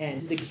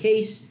 and the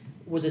case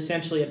was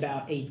essentially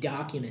about a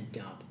document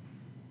dump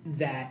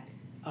that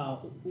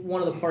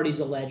one of the parties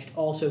alleged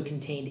also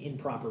contained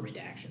improper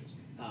redactions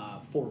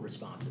for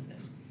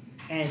responsiveness.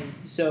 And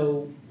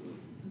so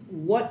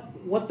what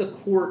the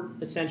court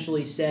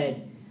essentially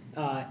said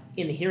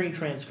in the hearing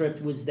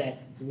transcript was that,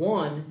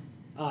 one,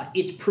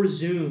 it's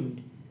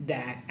presumed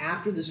that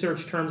after the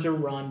search terms are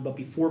run but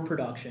before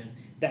production,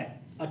 that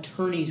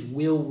attorneys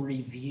will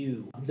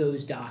review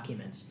those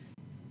documents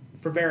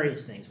for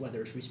various things,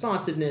 whether it's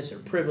responsiveness or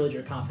privilege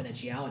or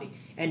confidentiality.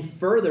 And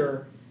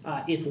further,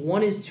 if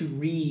one is to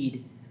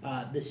read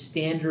the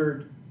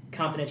standard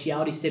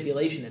confidentiality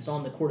stipulation that's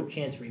on the Court of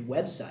Chancery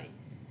website,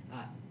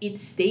 it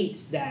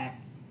states that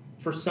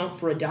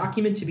for a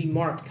document to be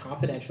marked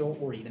confidential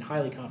or even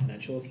highly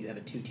confidential if you have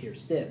a two-tier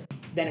stip,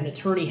 that an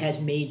attorney has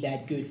made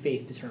that good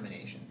faith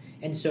determination.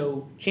 And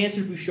so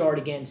Chancellor Bouchard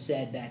again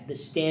said that the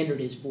standard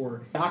is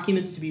for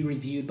documents to be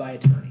reviewed by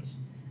attorneys,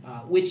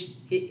 which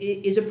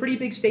is a pretty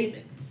big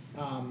statement.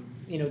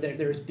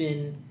 There's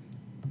been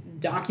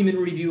document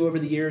review over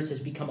the years has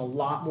become a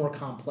lot more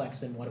complex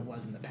than what it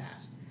was in the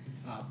past.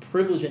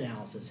 Privilege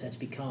analysis has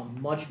become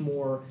much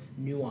more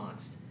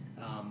nuanced,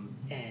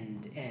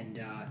 and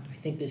I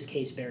think this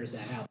case bears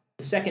that out.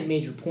 The second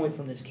major point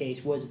from this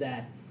case was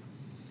that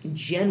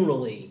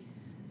generally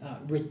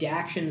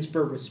redactions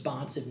for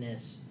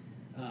responsiveness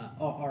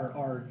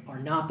are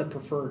not the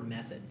preferred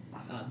method.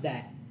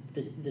 That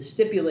the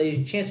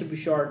stipulation, Chancellor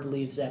Bouchard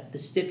believes that the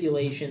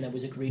stipulation that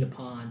was agreed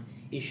upon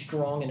is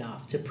strong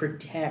enough to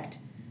protect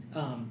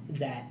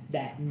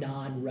that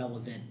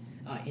non-relevant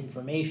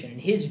information.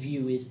 And his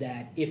view is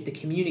that if the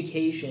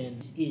communication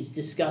is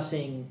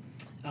discussing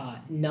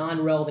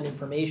non-relevant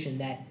information,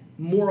 that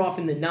more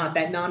often than not,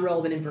 that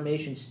non-relevant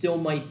information still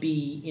might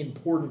be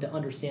important to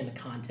understand the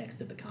context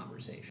of the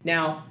conversation.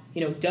 Now,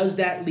 does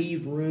that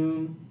leave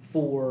room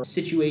for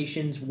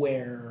situations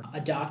where a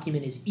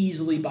document is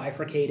easily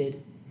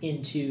bifurcated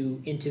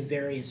into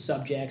various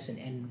subjects,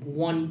 and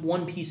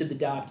one piece of the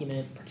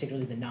document,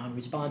 particularly the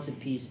non-responsive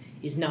piece,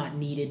 is not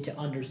needed to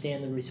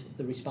understand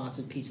the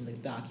responsive piece of the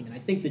document? I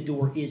think the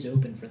door is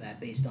open for that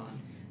based on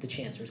the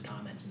Chancellor's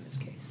comments in this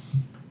case.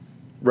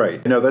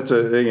 Right. That's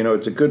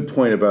it's a good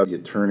point about the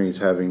attorneys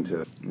having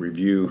to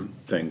review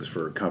things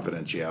for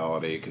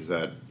confidentiality, because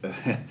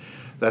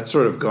that's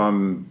sort of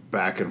gone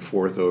back and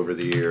forth over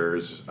the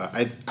years.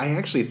 I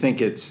actually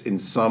think it's in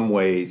some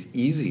ways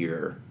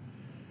easier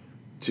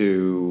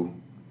to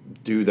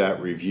do that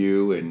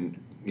review and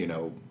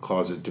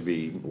cause it to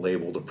be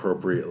labeled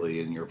appropriately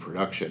in your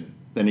production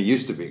than it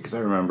used to be. Because I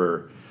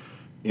remember,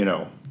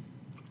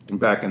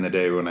 back in the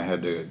day when I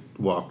had to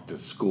walk to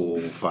school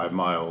 5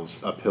 miles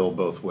uphill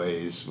both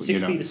ways,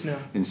 6 feet of snow,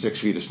 in 6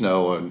 feet of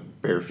snow on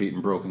bare feet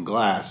and broken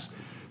glass,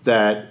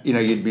 that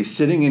you'd be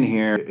sitting in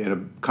here in a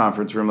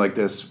conference room like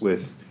this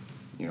with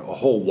a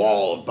whole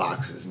wall of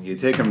boxes, and you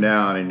take them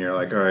down and you're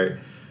like, all right,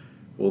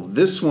 well,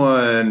 this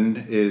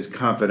one is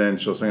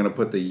confidential, so I'm going to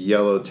put the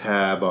yellow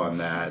tab on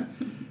that,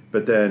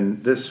 but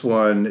then this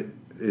one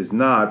is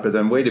not, but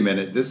then wait a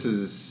minute, this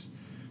is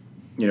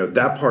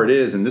that part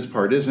is and this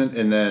part isn't,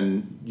 and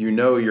then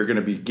you're going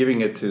to be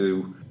giving it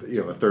to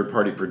a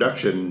third-party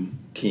production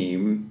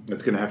team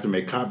that's going to have to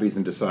make copies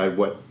and decide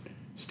what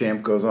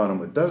stamp goes on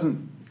and what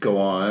doesn't go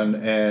on.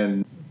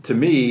 And to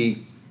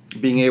me,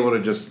 being able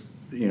to just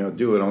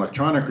do an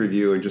electronic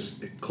review and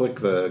just click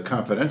the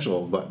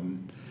confidential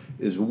button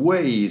is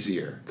way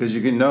easier, because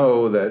you can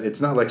know that it's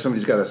not like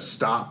somebody's got to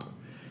stop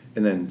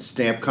and then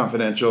stamp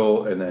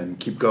confidential and then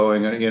keep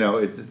going,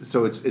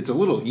 so it's a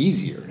little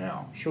easier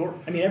now. Sure.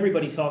 I mean,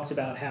 everybody talks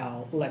about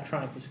how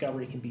electronic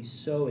discovery can be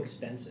so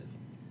expensive,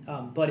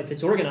 but if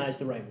it's organized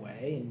the right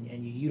way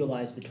and you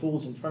utilize the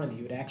tools in front of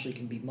you, it actually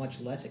can be much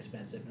less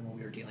expensive than when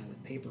we were dealing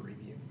with paper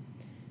review.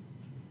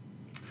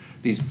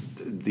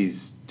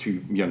 these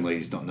two young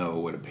ladies don't know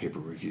what a paper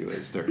review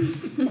is. They're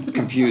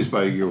confused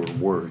by your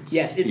words.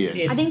 Yes,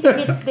 it's I think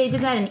they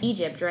did that in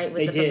Egypt, right?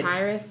 With the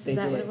papyrus. Is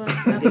that what it was?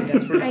 I think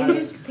that's where I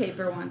used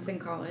paper once in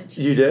college.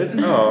 You did?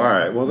 Oh, all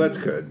right. Well, that's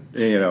good.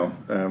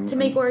 To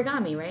make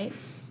origami, right?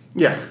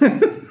 Yeah.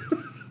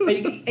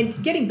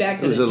 And getting back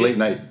to it was a late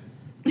night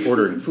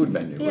ordering food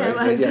menu, Yeah,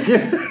 right? it was.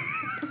 Yeah.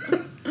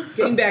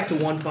 Getting back to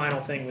one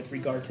final thing with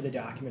regard to the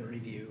document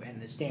review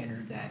and the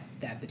standard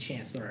that the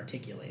chancellor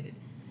articulated,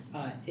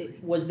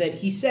 it was that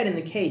he said in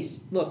the case,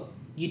 look,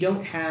 you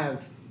don't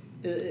have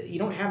a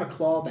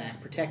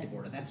clawback protective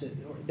order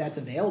that's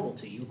available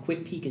to you. A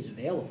quick peek is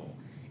available,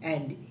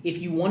 and if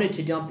you wanted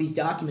to dump these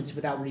documents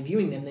without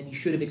reviewing them, then you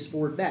should have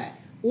explored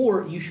that,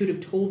 or you should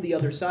have told the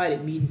other side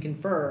at meet and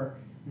confer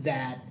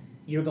that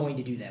you're going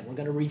to do that. We're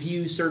going to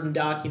review certain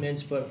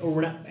documents,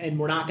 we're not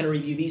going to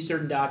review these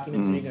certain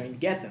documents, and you're going to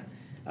get them.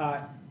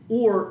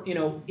 Or,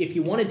 if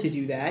you wanted to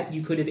do that,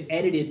 you could have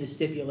edited the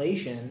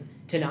stipulation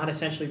to not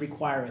essentially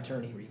require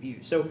attorney review.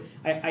 So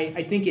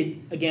I think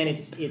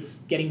it's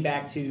getting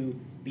back to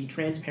be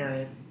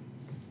transparent,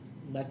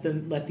 let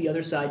the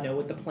other side know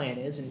what the plan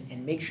is,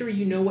 and make sure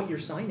you know what you're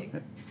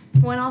signing.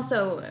 Well, and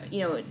also,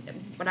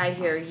 what I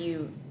hear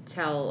you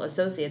tell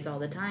associates all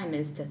the time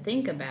is to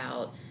think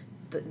about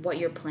what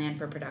your plan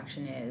for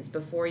production is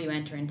before you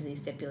enter into these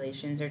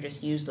stipulations or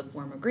just use the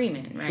form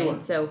agreement, right? Sure.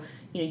 So,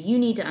 you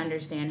need to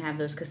understand, have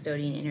those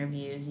custodian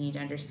interviews, you need to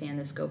understand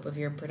the scope of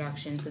your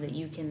production so that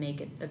you can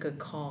make a good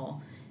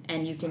call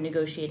and you can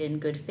negotiate in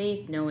good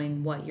faith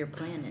knowing what your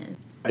plan is.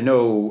 I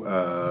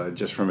know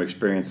just from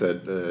experience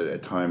that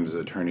at times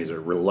attorneys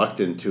are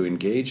reluctant to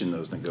engage in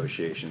those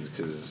negotiations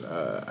because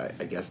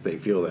I guess they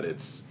feel that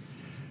it's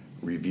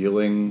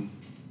revealing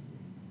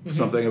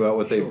something about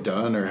what they've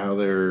done or how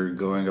they're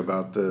going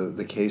about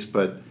the case.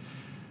 But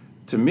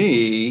to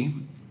me,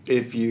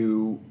 if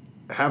you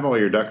have all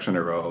your ducks in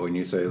a row and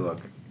you say,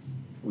 look,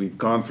 we've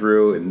gone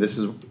through and this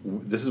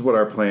is what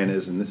our plan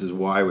is and this is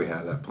why we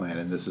have that plan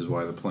and this is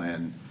why the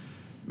plan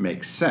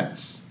makes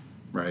sense,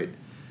 right?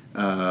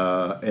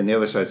 And the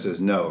other side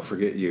says, no,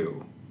 forget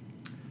you.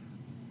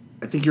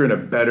 I think you're in a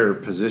better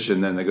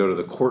position than to go to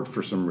the court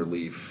for some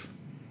relief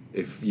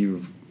if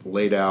you've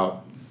laid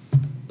out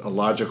a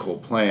logical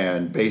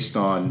plan based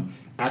on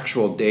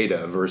actual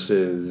data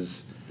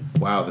versus,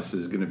 wow, this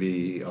is going to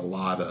be a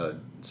lot of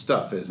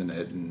stuff, isn't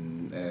it?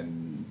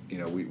 And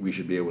we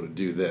should be able to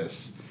do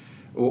this,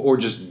 or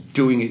just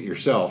doing it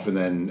yourself and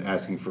then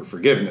asking for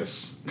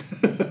forgiveness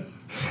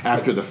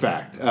after the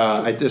fact.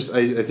 I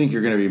think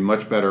you're going to be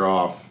much better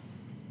off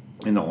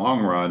in the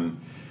long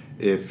run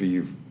if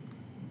you've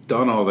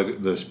done all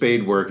the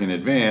spade work in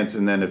advance,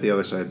 and then if the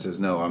other side says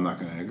no, I'm not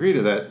going to agree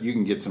to that, you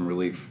can get some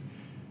relief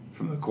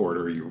from the court,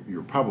 or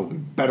you're probably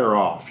better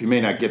off. You may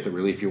not get the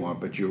relief you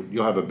want, but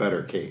you'll have a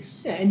better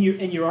case. Yeah, and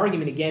your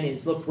argument again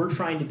is, look, we're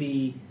trying to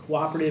be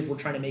cooperative. We're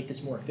trying to make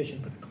this more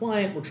efficient for the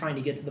client. We're trying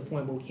to get to the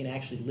point where we can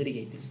actually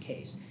litigate this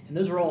case. And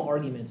those are all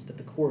arguments that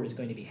the court is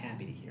going to be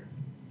happy to hear.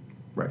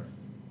 Right.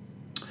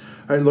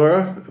 All right,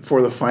 Laura,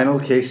 for the final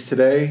case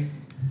today,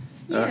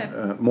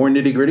 more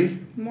nitty-gritty?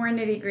 More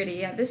nitty-gritty,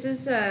 yeah. This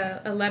is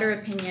a letter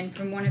opinion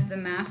from one of the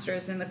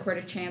masters in the Court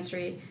of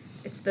Chancery.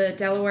 It's the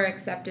Delaware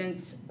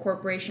Acceptance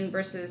Corporation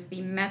versus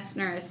the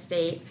Metzner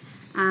Estate.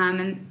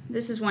 And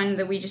this is one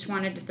that we just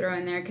wanted to throw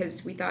in there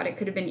because we thought it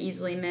could have been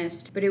easily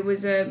missed. But it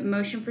was a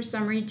motion for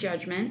summary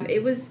judgment.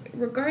 It was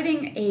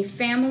regarding a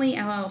family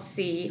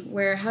LLC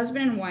where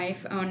husband and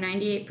wife owned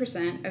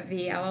 98% of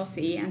the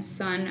LLC and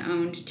son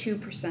owned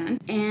 2%.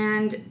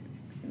 And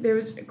there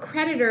was a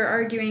creditor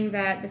arguing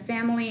that the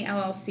family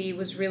LLC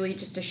was really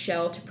just a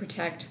shell to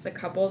protect the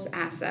couple's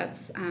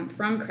assets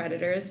from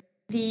creditors.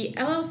 The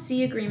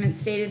LLC agreement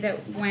stated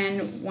that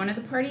when one of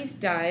the parties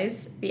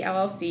dies, the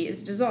LLC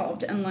is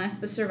dissolved unless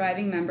the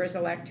surviving members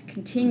elect to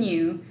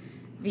continue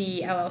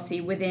the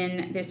LLC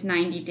within this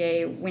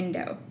 90-day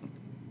window.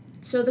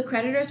 So the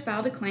creditors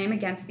filed a claim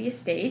against the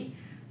estate,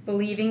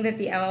 believing that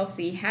the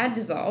LLC had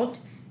dissolved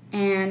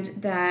and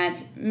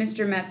that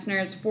Mr.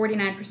 Metzner's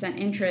 49%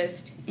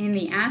 interest in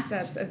the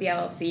assets of the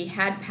LLC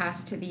had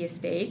passed to the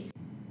estate.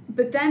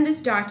 But then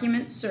this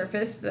document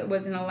surfaced that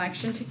was an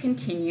election to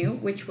continue,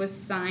 which was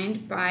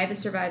signed by the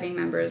surviving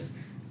members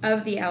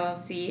of the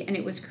LLC, and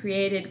it was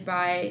created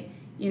by,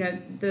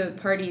 the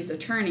party's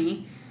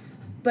attorney.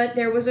 But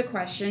there was a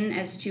question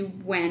as to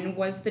when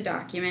was the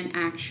document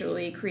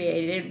actually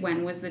created,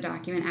 when was the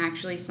document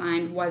actually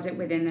signed, was it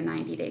within the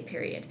 90-day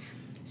period?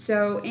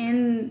 So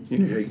in... You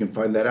know how you can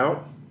find that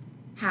out?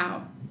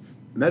 How?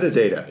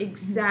 Metadata.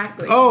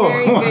 Exactly. Oh.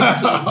 Very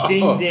good,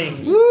 Pete. Ding,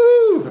 ding.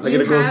 Woo! I You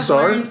get a gold have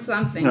star? learned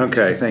something.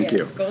 Okay, thank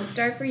Yes, you. gold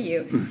star for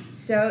you.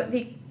 So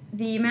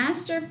the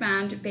master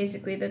found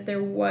basically that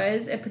there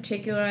was a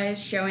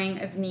particularized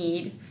showing of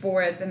need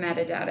for the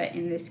metadata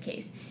in this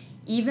case.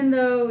 Even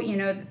though,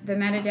 the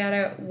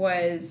metadata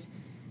was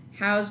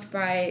housed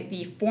by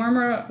the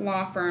former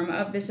law firm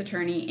of this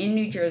attorney in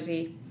New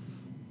Jersey,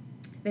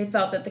 they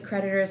felt that the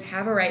creditors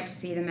have a right to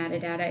see the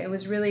metadata. It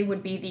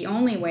would be the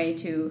only way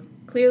to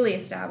clearly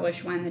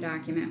establish when the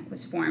document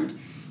was formed.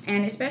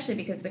 And especially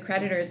because the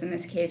creditors in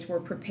this case were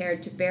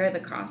prepared to bear the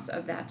costs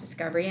of that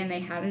discovery, and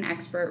they had an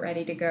expert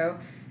ready to go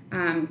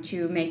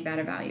to make that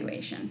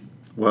evaluation.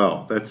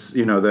 Well,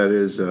 that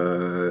is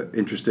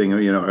interesting.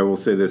 I will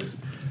say this.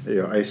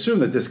 I assume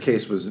that this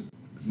case was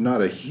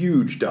not a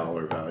huge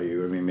dollar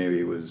value. I mean, maybe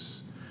it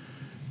was,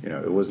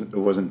 it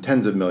wasn't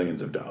tens of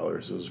millions of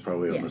dollars. It was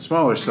probably on the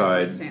smaller side. I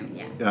would assume,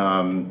 yes.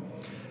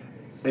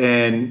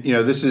 And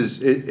this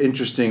is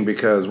interesting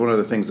because one of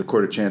the things the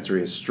Court of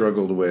Chancery has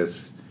struggled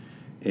with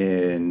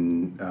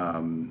in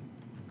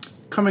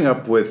coming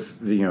up with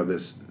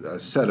this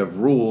set of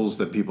rules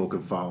that people can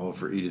follow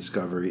for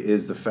e-discovery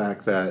is the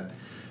fact that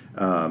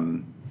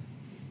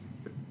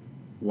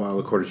while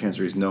the Court of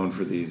Chancery is known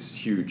for these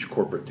huge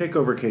corporate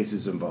takeover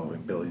cases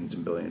involving billions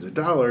and billions of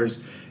dollars,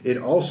 it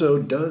also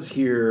does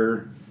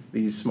hear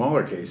these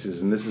smaller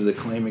cases, and this is a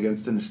claim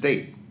against an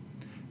estate,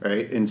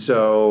 right? And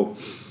so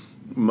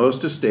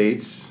most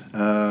estates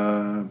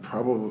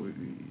probably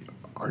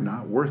are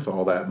not worth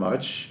all that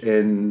much,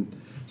 and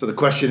so the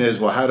question is,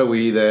 well, how do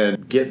we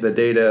then get the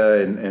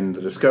data and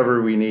the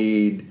discovery we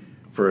need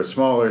for a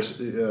smaller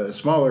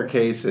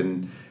case?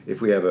 And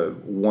if we have a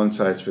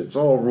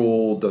one-size-fits-all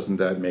rule, doesn't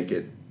that make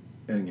it,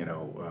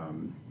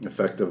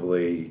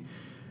 effectively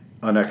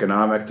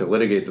uneconomic to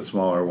litigate the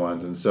smaller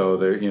ones? And so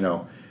there,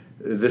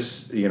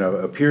 this,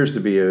 appears to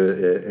be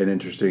an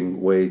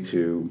interesting way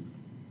to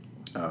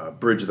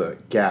bridge the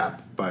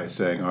gap by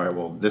saying, all right,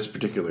 well, this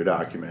particular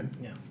document,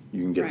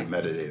 you can get the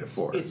metadata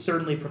for it. It's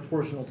certainly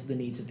proportional to the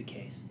needs of the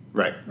case.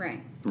 Right.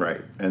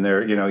 Right. And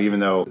there, even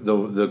though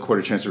the Court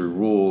of Chancery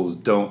rules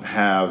don't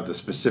have the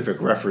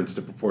specific reference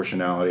to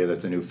proportionality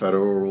that the new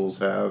federal rules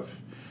have,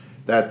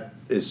 that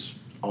is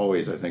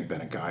always, I think,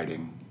 been a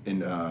guiding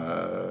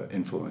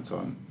influence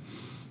on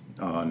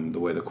the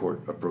way the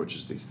court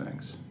approaches these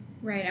things.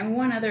 Right, and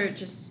one other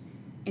just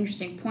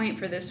interesting point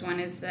for this one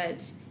is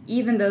that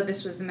even though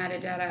this was the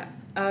metadata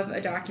of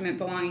a document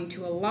belonging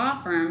to a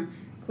law firm,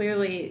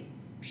 clearly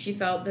she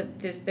felt that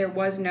there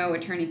was no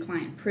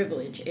attorney-client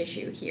privilege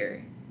issue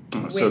here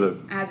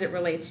as it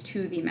relates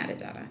to the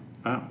metadata.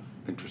 Oh,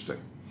 interesting.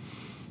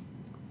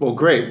 Well,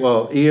 great.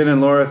 Well, Ian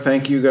and Laura,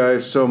 thank you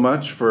guys so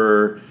much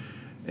for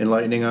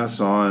enlightening us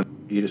on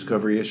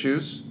e-discovery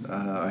issues.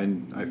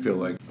 I feel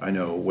like I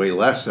know way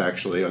less,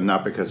 actually,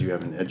 not because you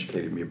haven't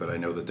educated me, but I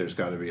know that there's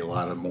got to be a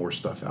lot of more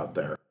stuff out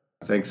there.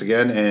 Thanks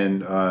again,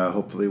 and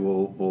hopefully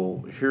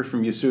we'll hear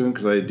from you soon,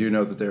 because I do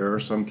know that there are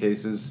some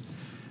cases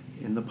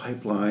in the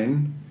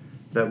pipeline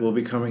that will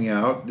be coming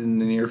out in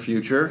the near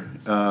future,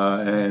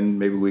 and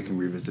maybe we can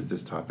revisit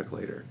this topic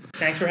later.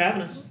 Thanks for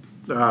having us.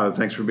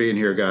 Thanks for being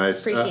here,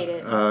 guys. Appreciate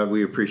it.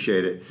 We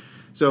appreciate it.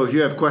 So if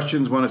you have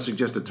questions, want to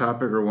suggest a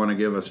topic, or want to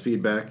give us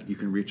feedback, you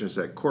can reach us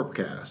at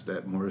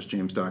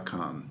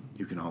corpcast@morrisjames.com.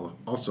 You can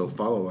also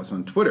follow us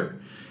on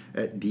Twitter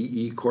at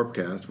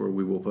DECorpcast, where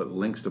we will put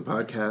links to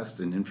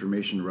podcasts and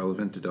information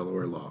relevant to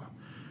Delaware law.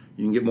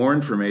 You can get more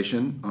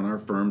information on our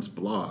firm's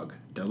blog,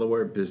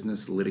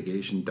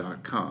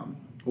 DelawareBusinessLitigation.com,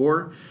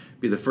 or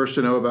be the first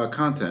to know about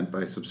content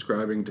by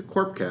subscribing to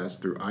Corpcast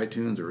through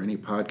iTunes or any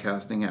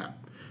podcasting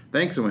app.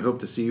 Thanks, and we hope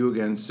to see you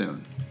again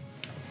soon.